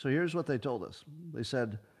 So here's what they told us. They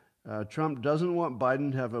said Trump doesn't want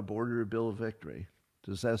Biden to have a border bill victory.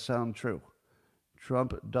 Does that sound true?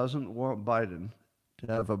 Trump doesn't want Biden to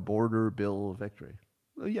have a border bill victory.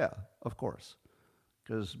 Well, yeah, of course,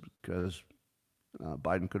 because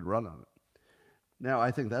Biden could run on it. Now,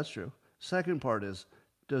 I think that's true. Second part is,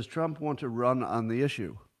 does Trump want to run on the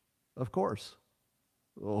issue? Of course.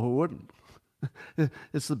 Well, who wouldn't?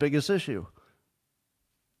 It's the biggest issue.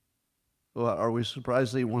 Well, are we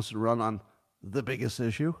surprised that he wants to run on the biggest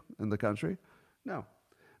issue in the country? No.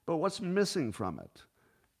 But what's missing from it?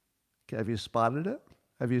 Have you spotted it?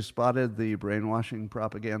 Have you spotted the brainwashing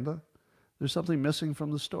propaganda? There's something missing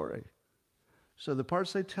from the story. So the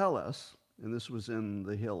parts they tell us, and this was in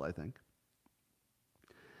The Hill, I think,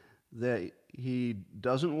 that he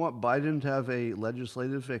doesn't want Biden to have a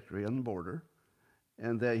legislative victory on the border,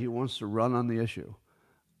 and that he wants to run on the issue.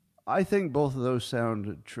 I think both of those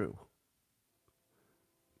sound true.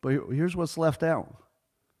 But here's what's left out.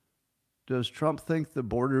 Does Trump think the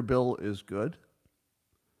border bill is good?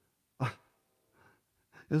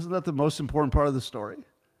 Isn't that the most important part of the story?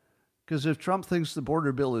 Because if Trump thinks the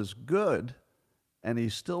border bill is good and he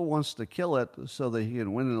still wants to kill it so that he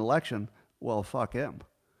can win an election, well, fuck him.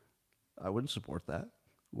 I wouldn't support that.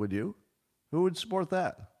 Would you? Who would support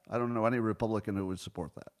that? I don't know any Republican who would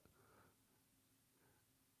support that.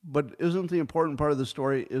 But isn't the important part of the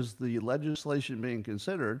story, is the legislation being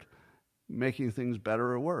considered making things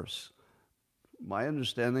better or worse? My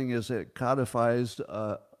understanding is it codifies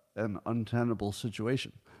an untenable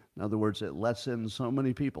situation. In other words, it lets in so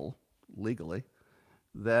many people legally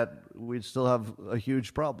that we'd still have a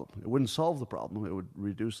huge problem. It wouldn't solve the problem. It would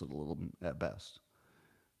reduce it a little at best.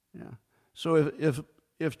 Yeah. So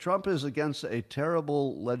if Trump is against a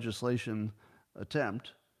terrible legislation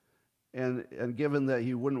attempt, and given that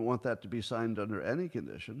he wouldn't want that to be signed under any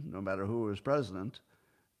condition, no matter who was president,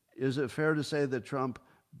 is it fair to say that Trump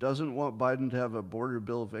doesn't want Biden to have a border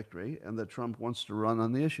bill victory and that Trump wants to run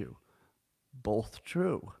on the issue? Both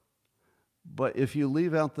true. But if you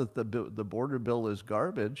leave out that the border bill is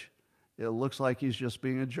garbage, it looks like he's just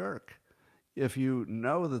being a jerk. If you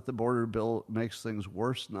know that the border bill makes things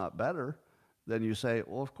worse, not better, then you say,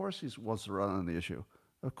 well, of course he wants to run on the issue.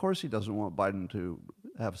 Of course he doesn't want Biden to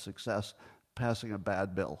have success passing a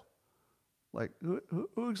bad bill. Like,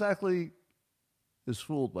 who exactly is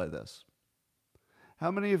fooled by this? How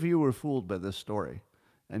many of you were fooled by this story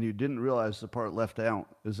and you didn't realize the part left out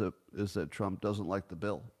is that Trump doesn't like the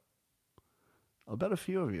bill? I'll bet a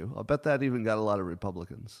few of you. I'll bet that even got a lot of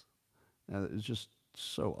Republicans. And it's just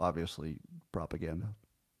so obviously propaganda.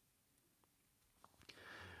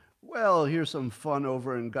 Well, here's some fun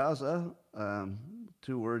over in Gaza.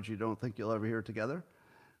 Two words you don't think you'll ever hear together.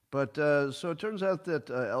 But so it turns out that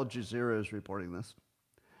Al Jazeera is reporting this.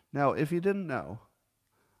 Now, if you didn't know,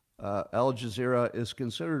 Al Jazeera is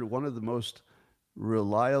considered one of the most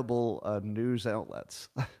reliable news outlets.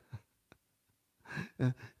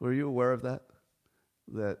 Were you aware of that?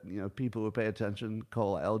 That people who pay attention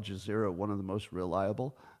call Al Jazeera one of the most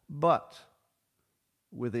reliable, but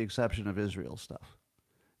with the exception of Israel stuff.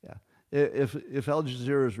 Yeah, if Al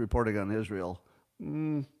Jazeera is reporting on Israel,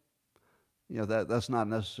 that's not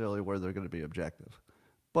necessarily where they're going to be objective.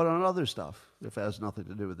 But on other stuff, if it has nothing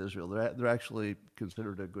to do with Israel, they're actually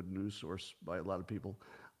considered a good news source by a lot of people.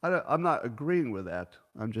 I'm not agreeing with that.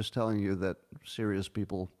 I'm just telling you that serious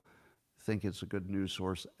people think it's a good news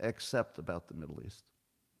source, except about the Middle East.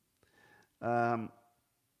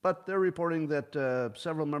 But they're reporting that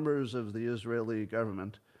several members of the Israeli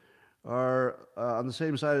government are on the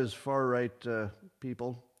same side as far-right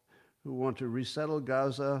people who want to resettle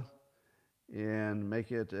Gaza and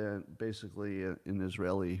make it basically an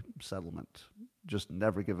Israeli settlement. Just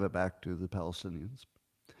never give it back to the Palestinians.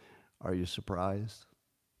 Are you surprised?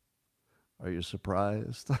 Are you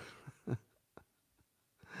surprised?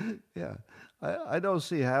 Yeah. I don't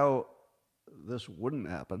see how this wouldn't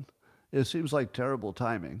happen. It seems like terrible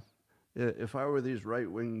timing. If I were these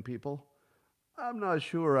right-wing people, I'm not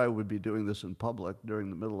sure I would be doing this in public during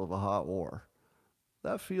the middle of a hot war.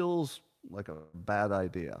 That feels like a bad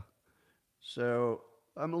idea. So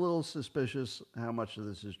I'm a little suspicious how much of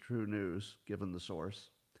this is true news, given the source.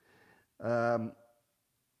 But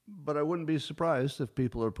I wouldn't be surprised if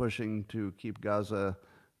people are pushing to keep Gaza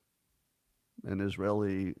an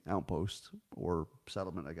Israeli outpost or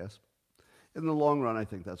settlement, I guess. In the long run, I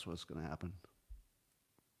think that's what's going to happen.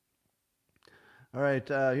 All right,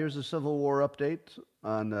 here's a Civil War update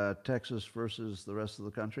on Texas versus the rest of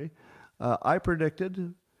the country. I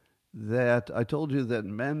predicted that, I told you that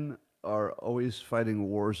men are always fighting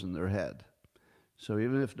wars in their head. So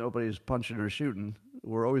even if nobody's punching or shooting,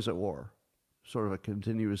 we're always at war. Sort of a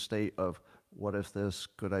continuous state of, what if this,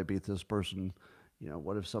 could I beat this person?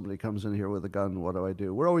 What if somebody comes in here with a gun, what do I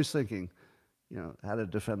do? We're always thinking, how to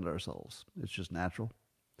defend ourselves. It's just natural.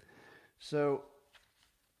 So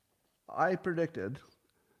I predicted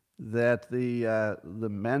that the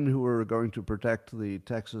men who were going to protect the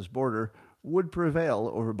Texas border would prevail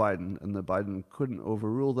over Biden, and that Biden couldn't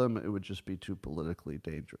overrule them. It would just be too politically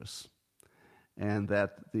dangerous. And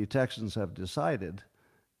that the Texans have decided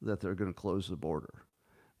that they're going to close the border,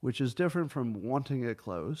 which is different from wanting it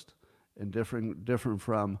closed, and different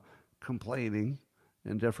from complaining,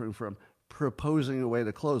 and different from proposing a way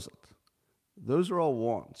to close it. Those are all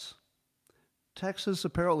wants. Texas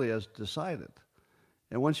apparently has decided.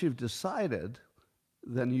 And once you've decided,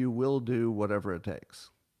 then you will do whatever it takes.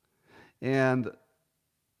 And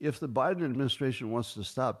if the Biden administration wants to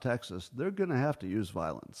stop Texas, they're going to have to use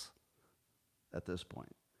violence at this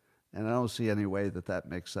point. And I don't see any way that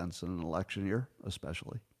makes sense in an election year,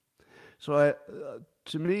 especially. So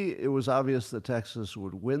to me, it was obvious that Texas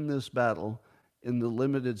would win this battle in the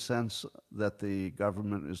limited sense that the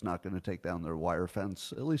government is not going to take down their wire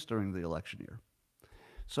fence, at least during the election year.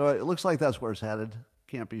 So it looks like that's where it's headed.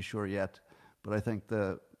 Can't be sure yet, but I think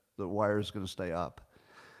the wire is going to stay up.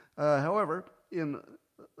 However, in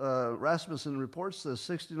Rasmussen reports that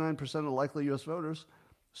 69% of likely U.S. voters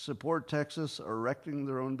support Texas erecting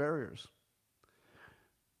their own barriers.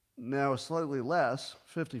 Now, slightly less,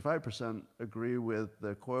 55%, agree with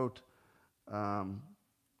the quote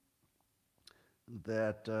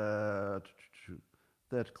that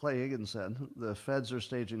Clay Higgins said, the feds are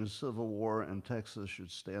staging a civil war and Texas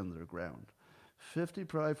should stand their ground.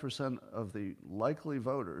 55% of the likely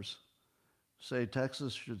voters say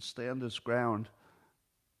Texas should stand its ground,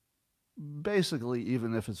 basically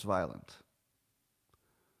even if it's violent.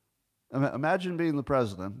 Imagine being the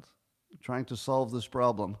president, trying to solve this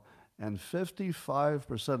problem, and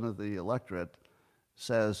 55% of the electorate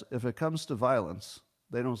says if it comes to violence,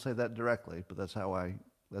 they don't say that directly, but that's how I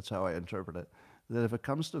interpret it, that if it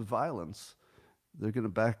comes to violence, they're going to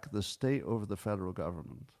back the state over the federal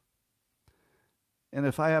government. And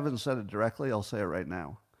if I haven't said it directly, I'll say it right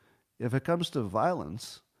now. If it comes to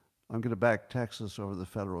violence, I'm going to back Texas over the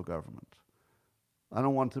federal government. I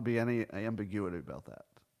don't want to be any ambiguity about that.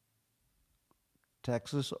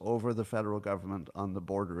 Texas over the federal government on the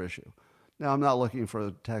border issue. Now, I'm not looking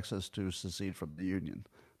for Texas to secede from the Union.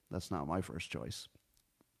 That's not my first choice.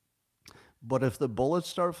 But if the bullets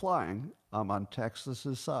start flying, I'm on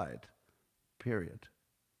Texas's side, period,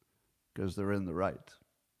 because they're in the right.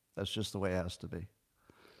 That's just the way it has to be.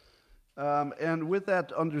 And with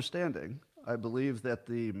that understanding, I believe that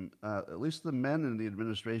at least the men in the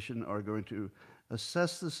administration are going to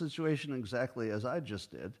assess the situation exactly as I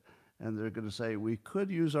just did, and they're going to say we could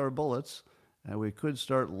use our bullets and we could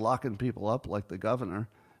start locking people up like the governor,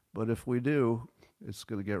 but if we do, it's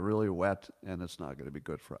going to get really wet and it's not going to be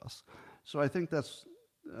good for us. So I think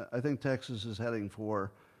Texas is heading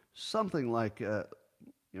for something like a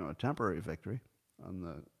temporary victory on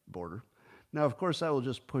the border. Now, of course, that will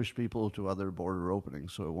just push people to other border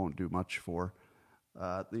openings, so it won't do much for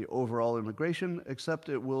the overall immigration, except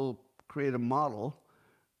it will create a model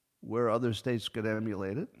where other states could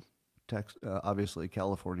emulate it. Obviously,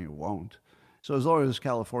 California won't. So as long as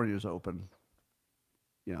California is open,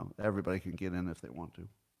 everybody can get in if they want to.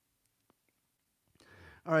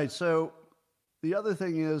 All right, so the other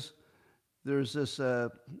thing is there's this, I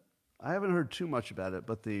haven't heard too much about it,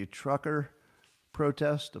 but the trucker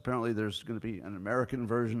protest. Apparently there's going to be an American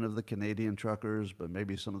version of the Canadian truckers, but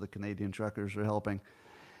maybe some of the Canadian truckers are helping.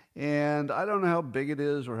 And I don't know how big it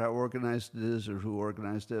is or how organized it is or who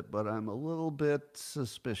organized it, but I'm a little bit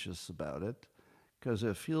suspicious about it because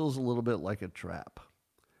it feels a little bit like a trap.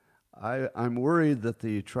 I'm worried that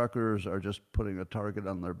the truckers are just putting a target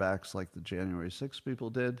on their backs like the January 6th people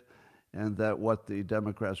did, and that what the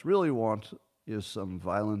Democrats really want is some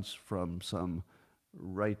violence from some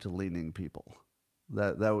right-leaning people.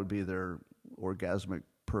 That would be their orgasmic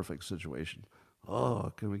perfect situation.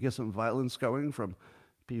 Oh, can we get some violence going from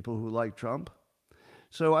people who like Trump?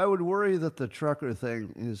 So I would worry that the trucker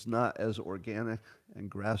thing is not as organic and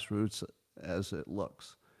grassroots as it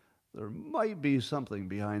looks. There might be something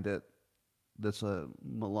behind it that's a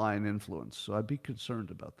malign influence, so I'd be concerned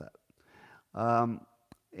about that.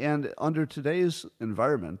 And under today's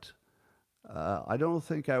environment, I don't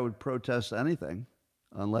think I would protest anything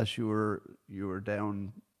unless you were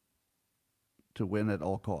down to win at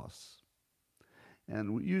all costs.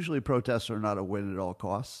 And usually protests are not a win at all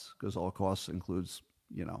costs, because all costs includes,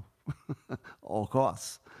 all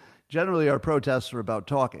costs. Generally, our protests are about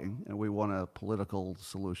talking, and we want a political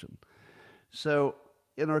solution. So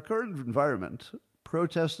in our current environment,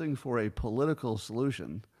 protesting for a political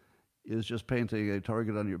solution is just painting a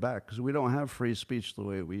target on your back, because we don't have free speech the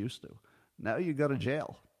way we used to. Now you go to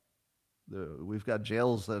jail. We've got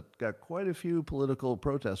jails that got quite a few political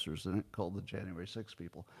protesters in it, called the January 6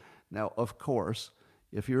 people. Now, of course,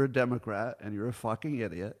 if you're a Democrat and you're a fucking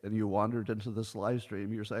idiot and you wandered into this live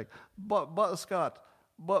stream, you're saying, but Scott,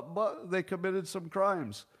 but they committed some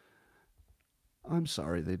crimes. I'm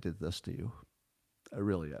sorry they did this to you. I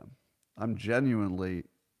really am. I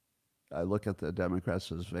look at the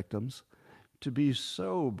Democrats as victims. To be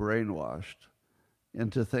so brainwashed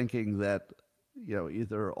into thinking that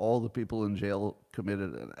either all the people in jail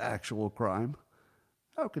committed an actual crime.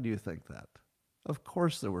 How could you think that? Of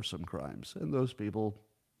course there were some crimes, and those people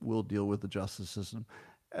will deal with the justice system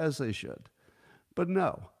as they should. But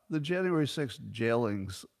no, the January 6th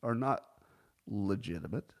jailings are not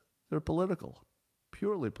legitimate. They're political,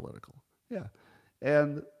 purely political. Yeah.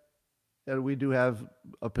 And we do have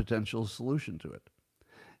a potential solution to it.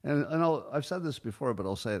 And I've said this before, but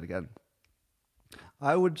I'll say it again.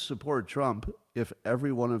 I would support Trump if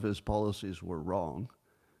every one of his policies were wrong,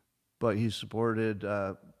 but he supported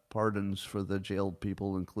pardons for the jailed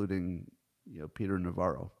people, including Peter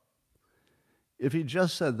Navarro. If he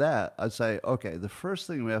just said that, I'd say, okay, the first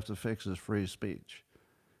thing we have to fix is free speech.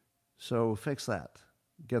 So fix that.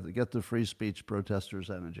 Get the free speech protesters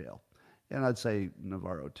out of jail. And I'd say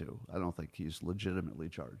Navarro too. I don't think he's legitimately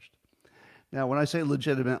charged. Now, when I say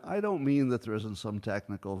legitimate, I don't mean that there isn't some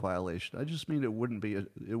technical violation. I just mean it wouldn't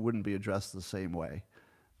be addressed the same way.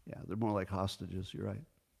 Yeah, they're more like hostages. You're right.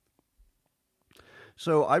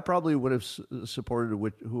 So I probably would have supported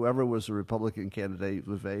whoever was the Republican candidate,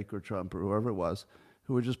 Vivek or Trump or whoever it was,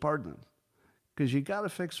 who would just pardon them, because you got to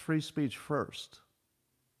fix free speech first.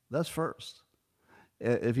 That's first.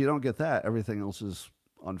 If you don't get that, everything else is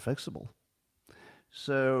unfixable.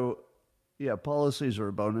 So. Yeah, policies are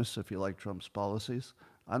a bonus if you like Trump's policies.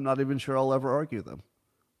 I'm not even sure I'll ever argue them.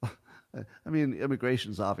 I mean,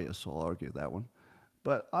 immigration's obvious, so I'll argue that one.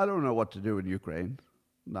 But I don't know what to do in Ukraine.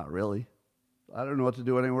 Not really. I don't know what to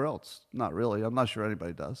do anywhere else. Not really. I'm not sure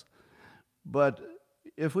anybody does. But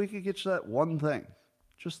if we could get to that one thing,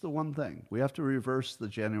 just the one thing, we have to reverse the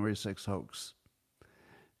January 6th hoax.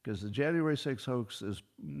 Because the January 6th hoax is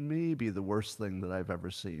maybe the worst thing that I've ever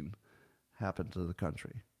seen happen to the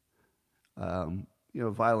country.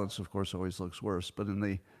 Violence, of course, always looks worse. But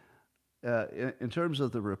in terms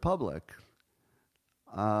of the Republic,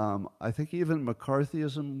 I think even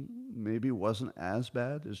McCarthyism maybe wasn't as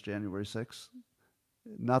bad as January 6th.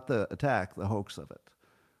 Not the attack, the hoax of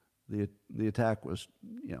it. The attack was,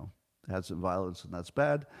 had some violence, and that's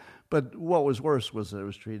bad. But what was worse was that it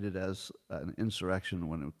was treated as an insurrection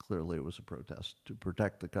when clearly it was a protest to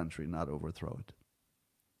protect the country, not overthrow it.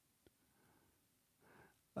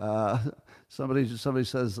 Somebody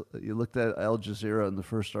says you looked at Al Jazeera and the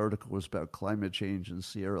first article was about climate change in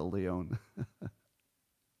Sierra Leone.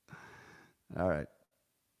 All right.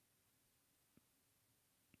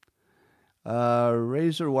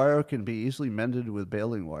 Razor wire can be easily mended with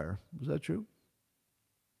baling wire. Is that true?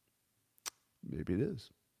 Maybe it is.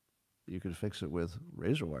 You could fix it with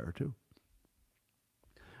razor wire too.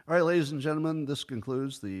 All right, ladies and gentlemen, this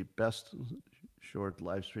concludes the best short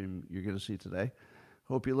live stream you're going to see today.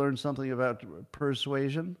 Hope you learned something about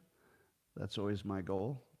persuasion. That's always my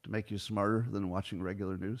goal, to make you smarter than watching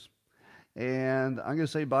regular news. And I'm going to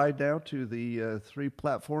say bye now to the 3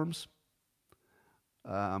 platforms.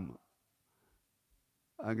 I'm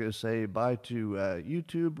going to say bye to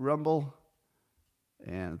YouTube, Rumble,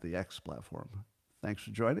 and the X platform. Thanks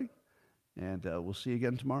for joining, and we'll see you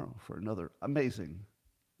again tomorrow for another amazing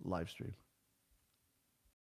live stream.